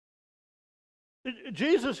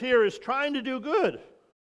 Jesus here is trying to do good.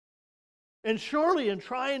 And surely in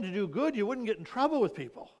trying to do good, you wouldn't get in trouble with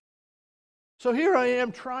people. So here I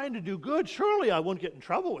am trying to do good. Surely I won't get in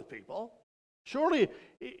trouble with people. Surely,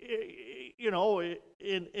 in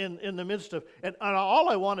the midst of, and all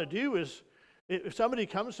I want to do is, if somebody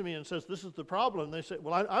comes to me and says, this is the problem, they say,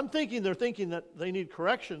 well, I'm thinking they're thinking that they need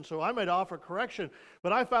correction, so I might offer correction.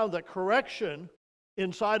 But I found that correction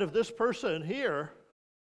inside of this person here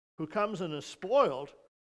who comes and is spoiled,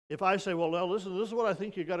 if I say, well, listen, this is what I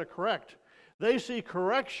think you got to correct, they see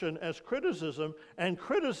correction as criticism, and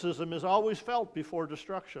criticism is always felt before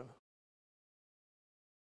destruction.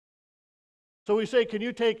 So we say, can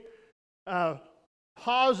you take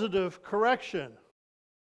positive correction?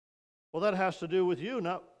 Well, that has to do with you,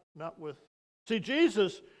 not with... See,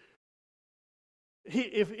 Jesus,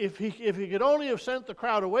 if he could only have sent the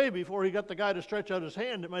crowd away before he got the guy to stretch out his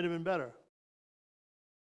hand, it might have been better.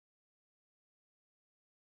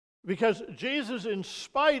 Because Jesus, in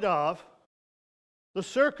spite of the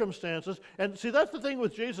circumstances. And see, that's the thing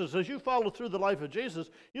with Jesus. As you follow through the life of Jesus,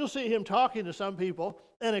 you'll see him talking to some people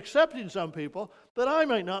and accepting some people that I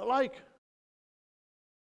might not like.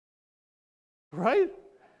 Right?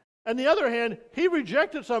 On the other hand, he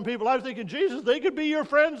rejected some people. I was thinking, Jesus, they could be your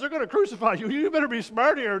friends. They're going to crucify you. You better be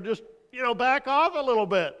smart here. Just, back off a little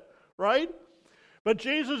bit. Right? But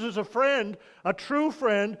Jesus is a friend, a true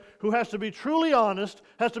friend, who has to be truly honest,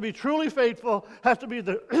 has to be truly faithful, has to be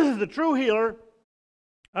the, the true healer,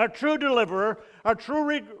 our true deliverer, our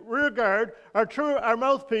true rear guard, our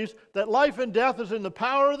mouthpiece, that life and death is in the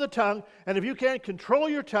power of the tongue, and if you can't control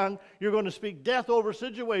your tongue, you're going to speak death over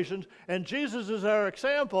situations, and Jesus is our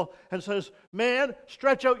example and says, man,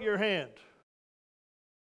 stretch out your hand.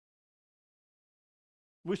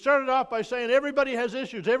 We started off by saying everybody has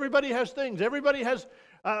issues, everybody has things, everybody has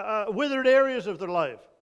withered areas of their life.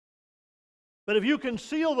 But if you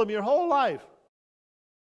conceal them your whole life,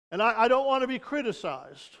 and I don't want to be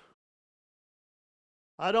criticized.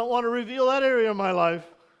 I don't want to reveal that area of my life.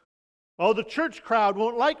 Oh, the church crowd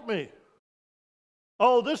won't like me.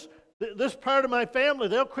 Oh, this part of my family,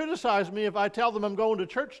 they'll criticize me if I tell them I'm going to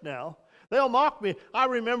church now. They'll mock me. I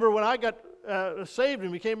remember when I got saved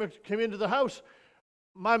and we came into the house,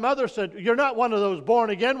 my mother said, "You're not one of those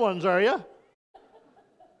born-again ones, are you?"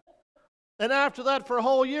 And after that, for a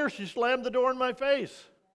whole year, she slammed the door in my face.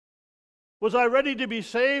 Was I ready to be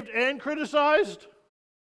saved and criticized?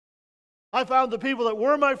 I found the people that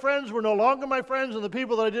were my friends were no longer my friends, and the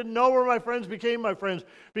people that I didn't know were my friends became my friends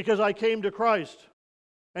because I came to Christ.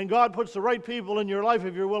 And God puts the right people in your life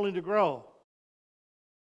if you're willing to grow.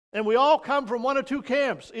 And we all come from one of two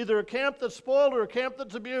camps, either a camp that's spoiled or a camp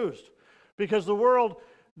that's abused, because the world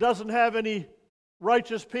doesn't have any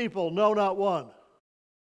righteous people, no, not one.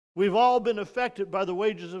 We've all been affected by the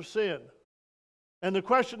wages of sin. And the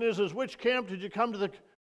question is which camp did you come to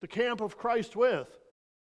the camp of Christ with?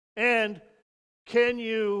 And can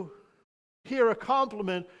you hear a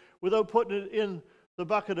compliment without putting it in the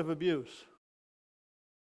bucket of abuse?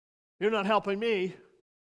 You're not helping me.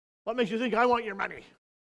 What makes you think I want your money?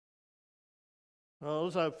 Well,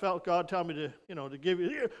 as I felt God tell me to give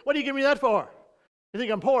you. What do you give me that for? You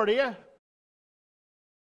think I'm poor, do you?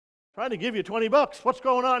 Trying to give you $20. What's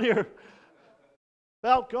going on here?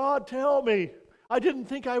 Felt God tell me. I didn't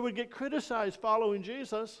think I would get criticized following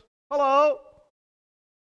Jesus. Hello?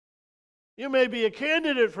 You may be a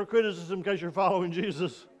candidate for criticism because you're following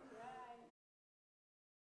Jesus.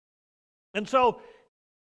 And so,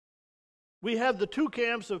 we have the two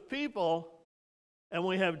camps of people, and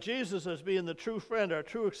we have Jesus as being the true friend, our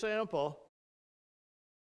true example.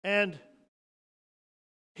 And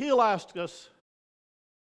he'll ask us,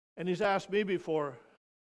 and he's asked me before,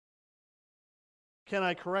 can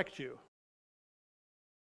I correct you?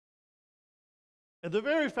 And the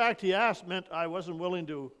very fact he asked meant I wasn't willing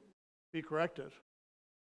to be corrected.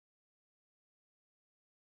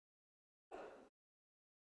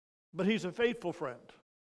 But he's a faithful friend.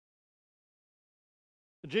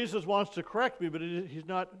 Jesus wants to correct me, but he's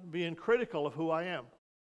not being critical of who I am.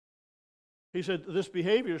 He said, this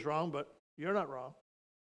behavior is wrong, but you're not wrong.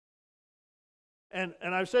 And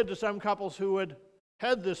I've said to some couples who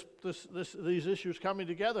had these issues coming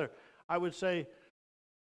together, I would say,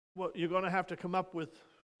 well, you're going to have to come up with,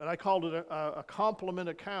 and I called it a compliment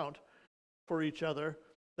account for each other,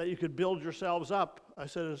 that you could build yourselves up. I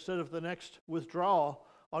said, instead of the next withdrawal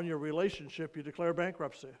on your relationship, you declare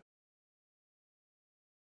bankruptcy.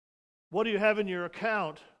 What do you have in your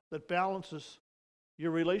account that balances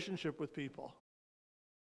your relationship with people?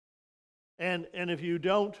 And if you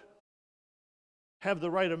don't have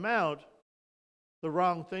the right amount, the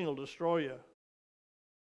wrong thing will destroy you.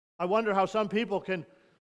 I wonder how some people can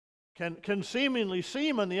seemingly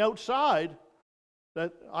seem on the outside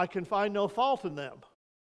that I can find no fault in them.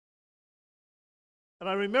 And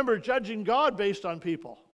I remember judging God based on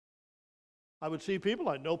people. I would see people,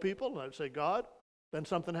 I'd know people, and I'd say, God, then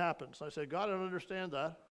something happens. I say, God, I don't understand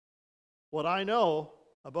that. What I know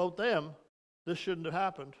about them, this shouldn't have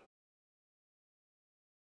happened.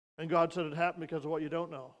 And God said it happened because of what you don't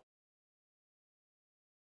know.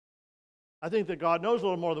 I think that God knows a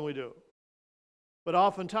little more than we do. But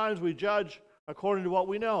oftentimes we judge according to what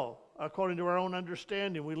we know, according to our own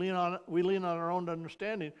understanding. We lean on our own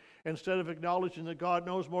understanding instead of acknowledging that God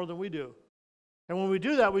knows more than we do. And when we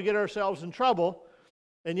do that, we get ourselves in trouble.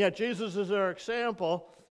 And yet Jesus is our example.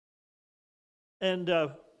 And when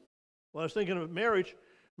I was thinking of marriage,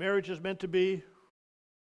 marriage is meant to be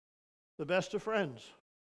the best of friends.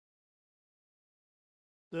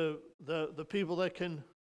 The people that can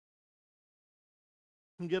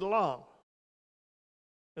get along.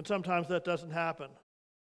 And sometimes that doesn't happen.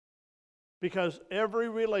 Because every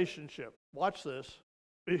relationship, watch this,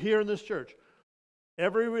 here in this church,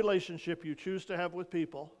 every relationship you choose to have with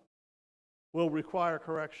people will require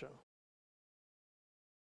correction.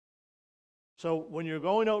 So when you're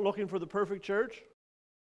going out looking for the perfect church,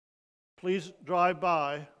 please drive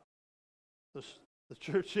by the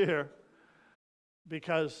church here,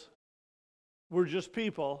 because we're just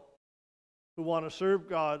people who want to serve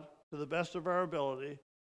God to the best of our ability,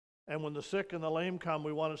 and when the sick and the lame come,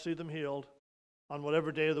 we want to see them healed on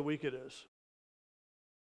whatever day of the week it is.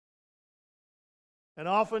 And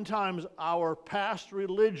oftentimes our past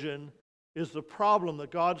religion is the problem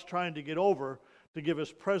that God's trying to get over to give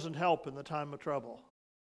us present help in the time of trouble.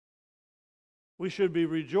 We should be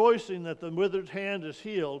rejoicing that the withered hand is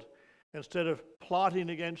healed instead of plotting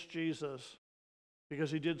against Jesus because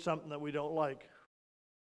he did something that we don't like.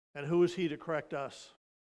 And who is he to correct us?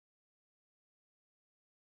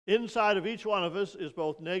 Inside of each one of us is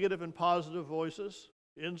both negative and positive voices.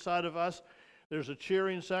 Inside of us, there's a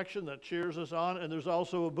cheering section that cheers us on, and there's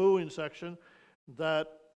also a booing section that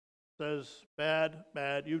says, bad,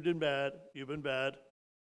 bad, you've been bad, you've been bad.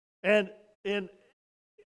 And in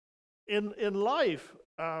life,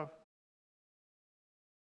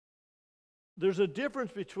 there's a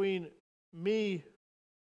difference between me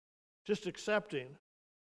just accepting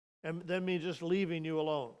and then me just leaving you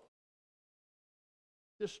alone.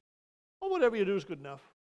 Just, whatever you do is good enough.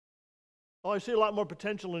 I see a lot more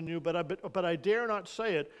potential in you, but I dare not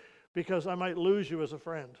say it because I might lose you as a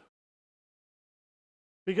friend.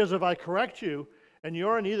 Because if I correct you, and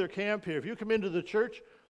you're in either camp here, if you come into the church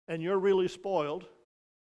and you're really spoiled,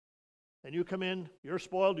 and you come in, you're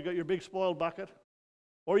spoiled, you got your big spoiled bucket,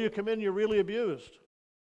 or you come in, you're really abused,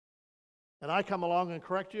 and I come along and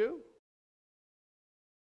correct you,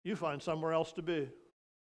 you find somewhere else to be.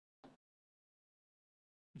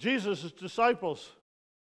 Jesus' disciples,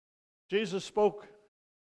 Jesus spoke,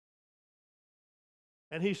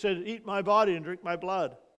 and he said, eat my body and drink my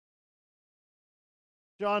blood.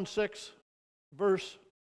 John 6, verse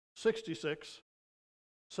 66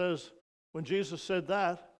 says, when Jesus said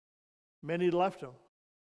that, many left him.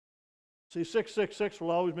 See, 666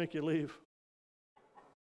 will always make you leave.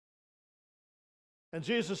 And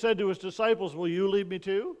Jesus said to his disciples, will you leave me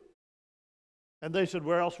too? And they said,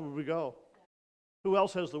 where else would we go? Who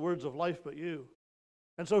else has the words of life but you?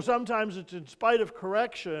 And so sometimes it's in spite of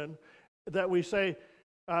correction that we say,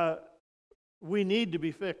 we need to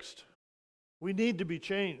be fixed. We need to be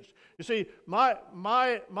changed. You see, my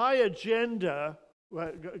agenda,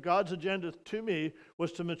 God's agenda to me,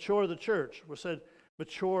 was to mature the church. We said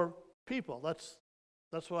mature people. That's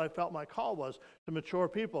what I felt my call was, to mature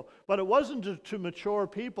people. But it wasn't to mature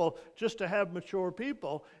people just to have mature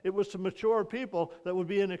people. It was to mature people that would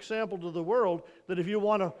be an example to the world, that if you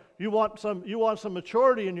want some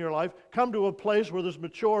maturity in your life, come to a place where there's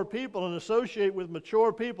mature people and associate with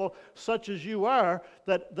mature people such as you are,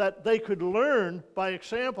 that they could learn by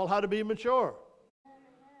example how to be mature.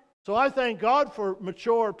 So I thank God for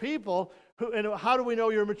mature people. And how do we know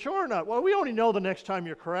you're mature or not? Well, we only know the next time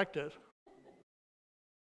you're corrected.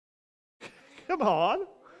 Come on.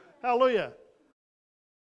 Hallelujah.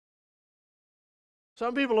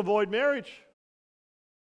 Some people avoid marriage.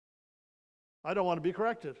 I don't want to be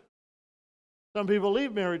corrected. Some people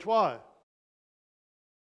leave marriage. Why?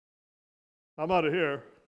 I'm out of here.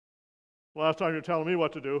 Last time you're telling me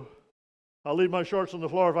what to do. I'll leave my shorts on the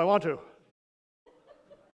floor if I want to.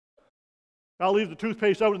 I'll leave the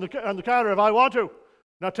toothpaste out on the counter if I want to.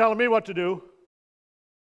 Not telling me what to do.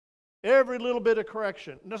 Every little bit of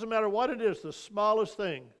correction, it doesn't matter what it is, the smallest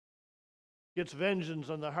thing gets vengeance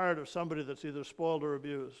on the heart of somebody that's either spoiled or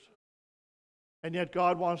abused. And yet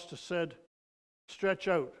God wants to stretch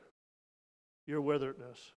out your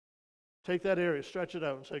witheredness. Take that area, stretch it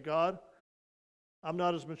out and say, God, I'm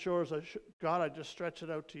not as mature as I should. God, I just stretch it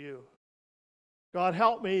out to you. God,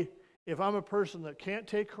 help me if I'm a person that can't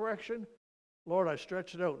take correction. Lord, I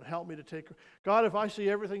stretch it out and help me to take. God, if I see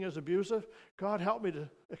everything as abusive, God, help me to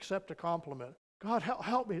accept a compliment. God,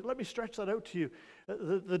 help me. Let me stretch that out to you.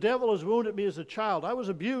 The devil has wounded me as a child. I was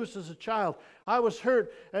abused as a child. I was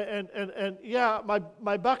hurt. And yeah,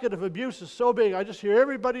 my bucket of abuse is so big. I just hear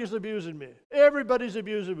everybody's abusing me. Everybody's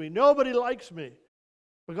abusing me. Nobody likes me.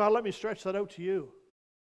 But God, let me stretch that out to you.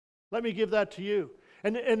 Let me give that to you.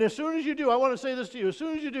 And as soon as you do, I want to say this to you. As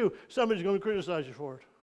soon as you do, somebody's going to criticize you for it.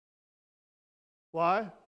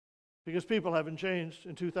 Why? Because people haven't changed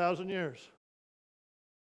in 2,000 years.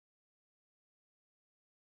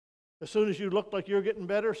 As soon as you look like you're getting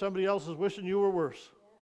better, somebody else is wishing you were worse.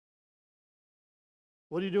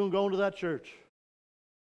 What are you doing going to that church?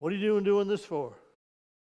 What are you doing this for?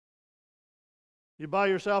 You buy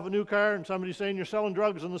yourself a new car and somebody's saying you're selling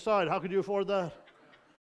drugs on the side. How could you afford that?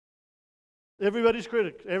 Everybody's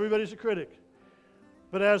critic. Everybody's a critic.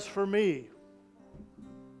 But as for me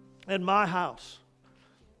and my house,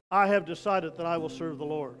 I have decided that I will serve the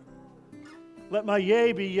Lord. Let my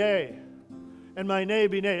yea be yea and my nay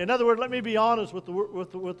be nay. In other words, let me be honest with the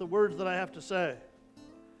words that I have to say.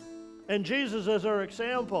 And Jesus, as our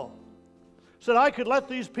example, said I could let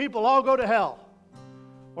these people all go to hell,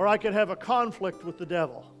 or I could have a conflict with the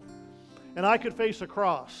devil, and I could face a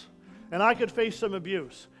cross, and I could face some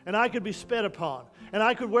abuse, and I could be spit upon, and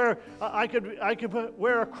I could wear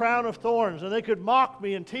a crown of thorns, and they could mock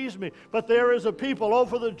me and tease me. But there is a people, oh,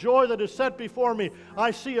 for the joy that is set before me.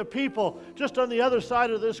 I see a people just on the other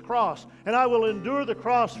side of this cross, and I will endure the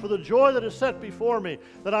cross for the joy that is set before me,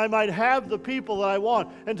 that I might have the people that I want.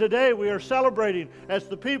 And today we are celebrating as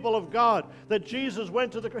the people of God that Jesus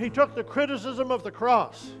went to He took the criticism of the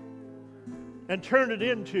cross and turned it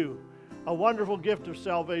into a wonderful gift of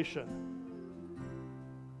salvation.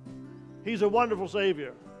 He's a wonderful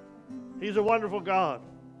Savior. He's a wonderful God.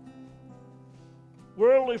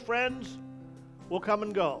 Worldly friends will come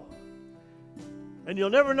and go. And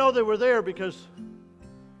you'll never know they were there because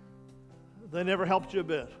they never helped you a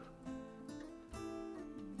bit.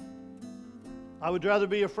 I would rather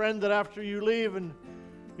be a friend that after you leave and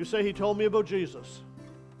you say, he told me about Jesus.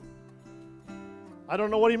 I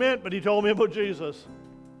don't know what he meant, but he told me about Jesus.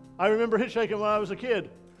 I remember hitchhiking when I was a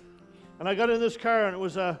kid. And I got in this car and it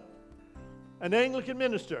was an Anglican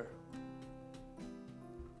minister.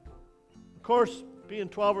 Of course, being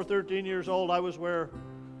 12 or 13 years old, I was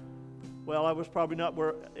probably not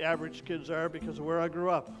where average kids are because of where I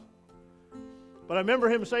grew up. But I remember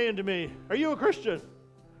him saying to me, "Are you a Christian?"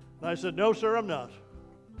 And I said, "No, sir, I'm not."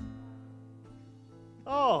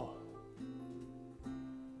 "Oh,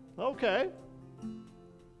 okay."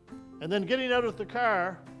 And then getting out of the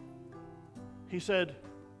car, he said,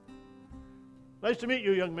 "Nice to meet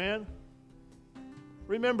you, young man.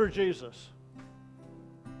 Remember Jesus."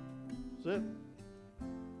 That's it.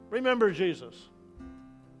 Remember Jesus.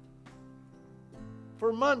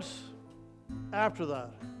 For months after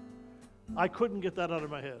that, I couldn't get that out of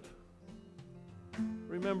my head.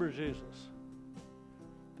 Remember Jesus.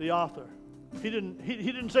 The author. He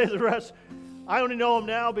didn't say the rest. I only know him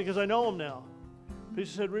now because I know him now. But he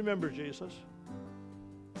said, remember Jesus.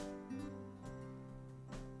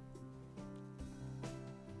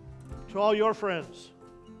 To all your friends,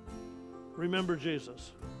 remember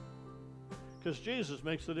Jesus. Because Jesus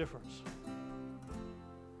makes the difference.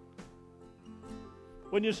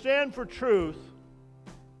 When you stand for truth,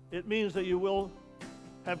 it means that you will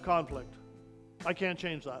have conflict. I can't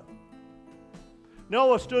change that.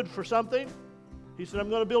 Noah stood for something. He said, I'm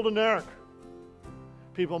going to build an ark.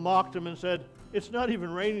 People mocked him and said, it's not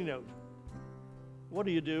even raining out. What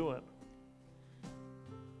are you doing?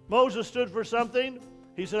 Moses stood for something.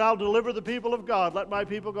 He said, I'll deliver the people of God. Let my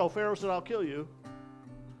people go. Pharaoh said, I'll kill you.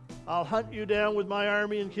 I'll hunt you down with my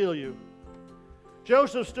army and kill you.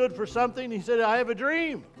 Joseph stood for something. He said, I have a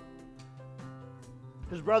dream.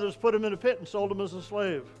 His brothers put him in a pit and sold him as a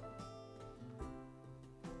slave.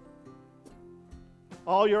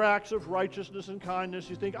 All your acts of righteousness and kindness,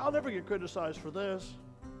 you think, I'll never get criticized for this.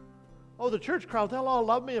 Oh, the church crowd, they'll all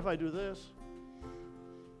love me if I do this.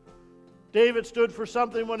 David stood for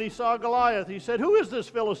something when he saw Goliath. He said, who is this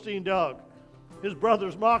Philistine dog? His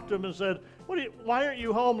brothers mocked him and said, why aren't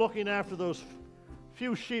you home looking after those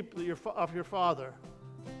few sheep of your father?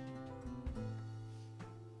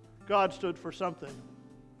 God stood for something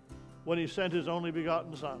when he sent his only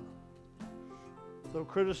begotten Son. Though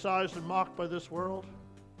criticized and mocked by this world,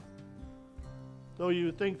 though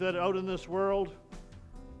you think that out in this world,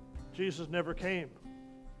 Jesus never came.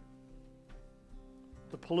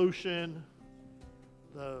 The pollution,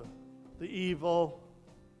 the evil.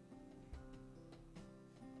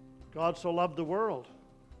 God so loved the world.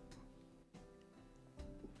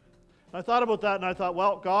 I thought about that and I thought,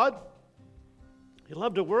 well, God, you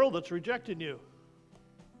loved a world that's rejecting you.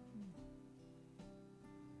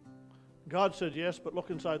 God said, yes, but look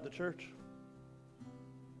inside the church.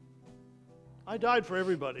 I died for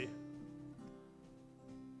everybody.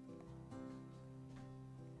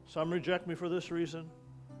 Some reject me for this reason.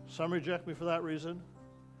 Some reject me for that reason.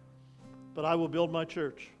 But I will build my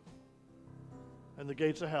church. And the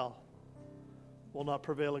gates of hell will not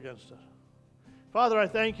prevail against it. Father, I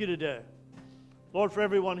thank you today, Lord, for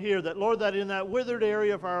everyone here, that, Lord, that in that withered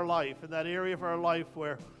area of our life, in that area of our life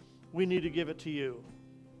where we need to give it to you.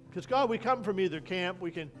 Because, God, we come from either camp.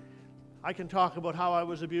 I can talk about how I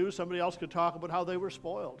was abused. Somebody else could talk about how they were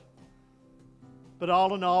spoiled. But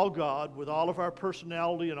all in all, God, with all of our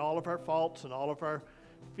personality and all of our faults and all of our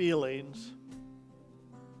feelings,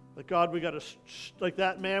 that God, we got to, like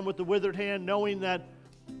that man with the withered hand, knowing that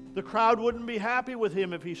the crowd wouldn't be happy with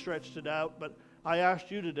him if he stretched it out. But I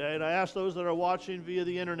asked you today, and I asked those that are watching via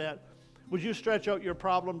the internet, would you stretch out your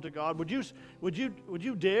problem to God? Would you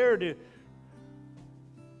dare to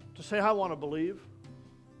say, I want to believe?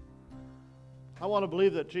 I want to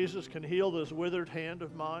believe that Jesus can heal this withered hand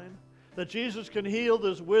of mine, that Jesus can heal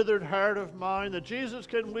this withered heart of mine, that Jesus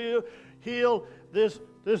can heal this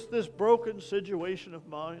broken situation of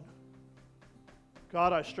mine.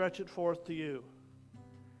 God, I stretch it forth to you,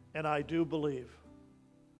 and I do believe.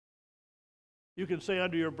 You can say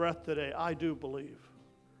under your breath today, I do believe.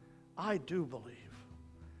 I do believe.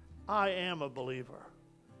 I am a believer,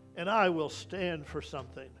 and I will stand for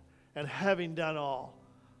something, and having done all,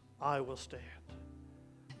 I will stand.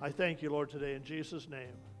 I thank you, Lord, today in Jesus'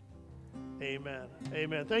 name. Amen.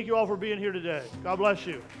 Amen. Thank you all for being here today. God bless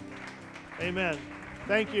you. Amen.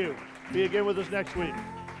 Thank you. Be again with us next week.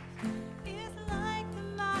 It's like the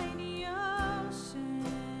mighty ocean.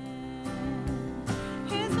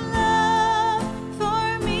 His love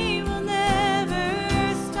for me will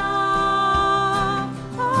never stop.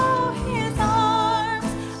 Oh, his arms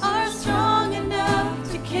are strong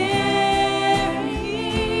enough to carry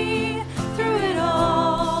through it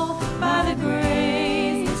all by the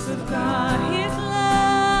grace of God. His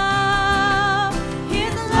love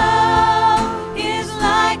is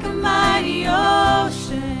like a mighty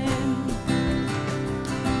ocean.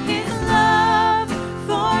 His love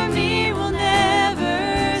for me will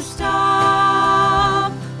never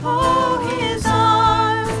stop. Oh, his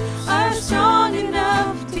arms are strong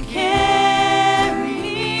enough to carry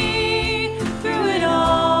through it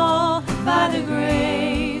all by the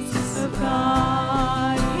grace of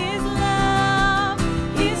God. His love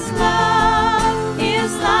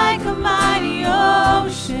is like a mighty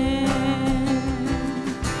ocean.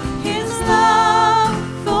 His love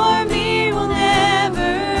for me will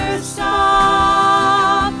never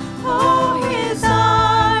stop. Oh, his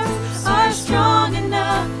arms are strong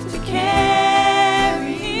enough to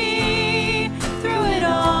carry through it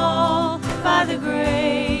all by the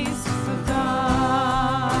grace of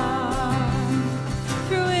God.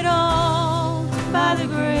 Through it all by the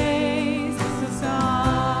grace of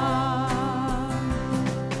God.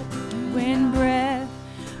 When breath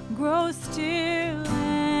grows still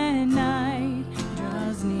and night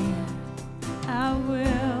draws near, I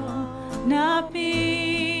will not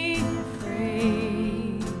be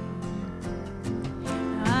afraid.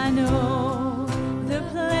 I know the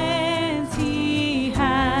plans he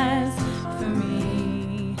has for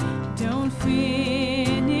me don't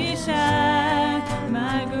finish at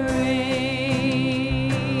my grave.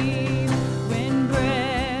 When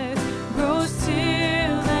breath grows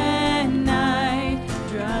still and night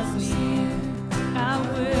draws near, I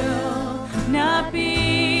will not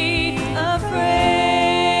be afraid.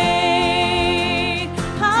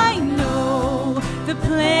 I know the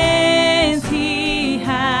plans he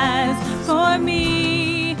has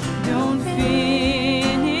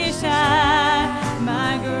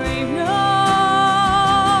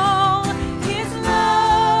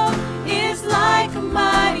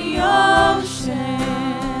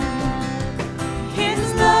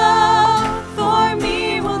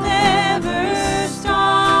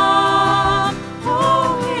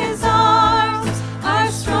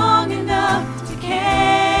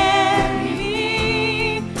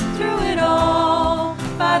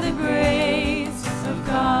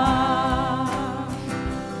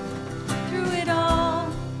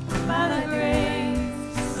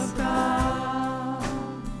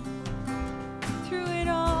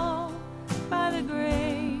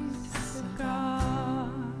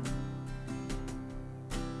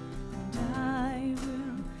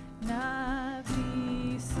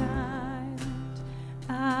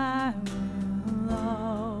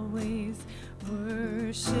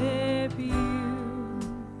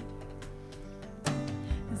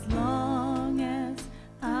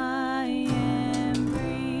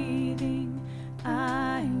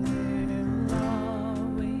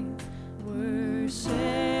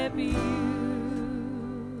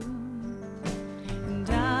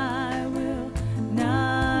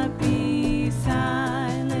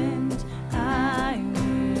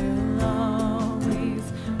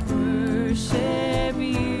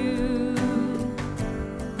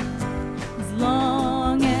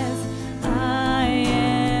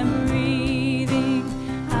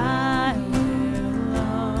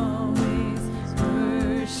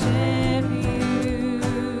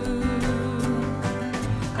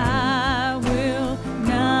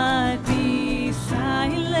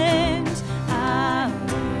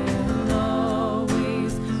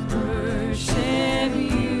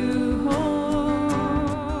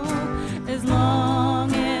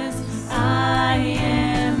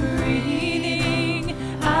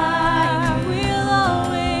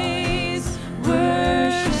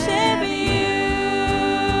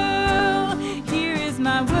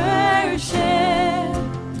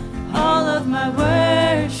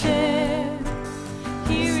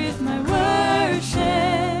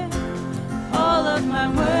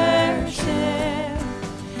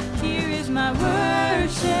worthy.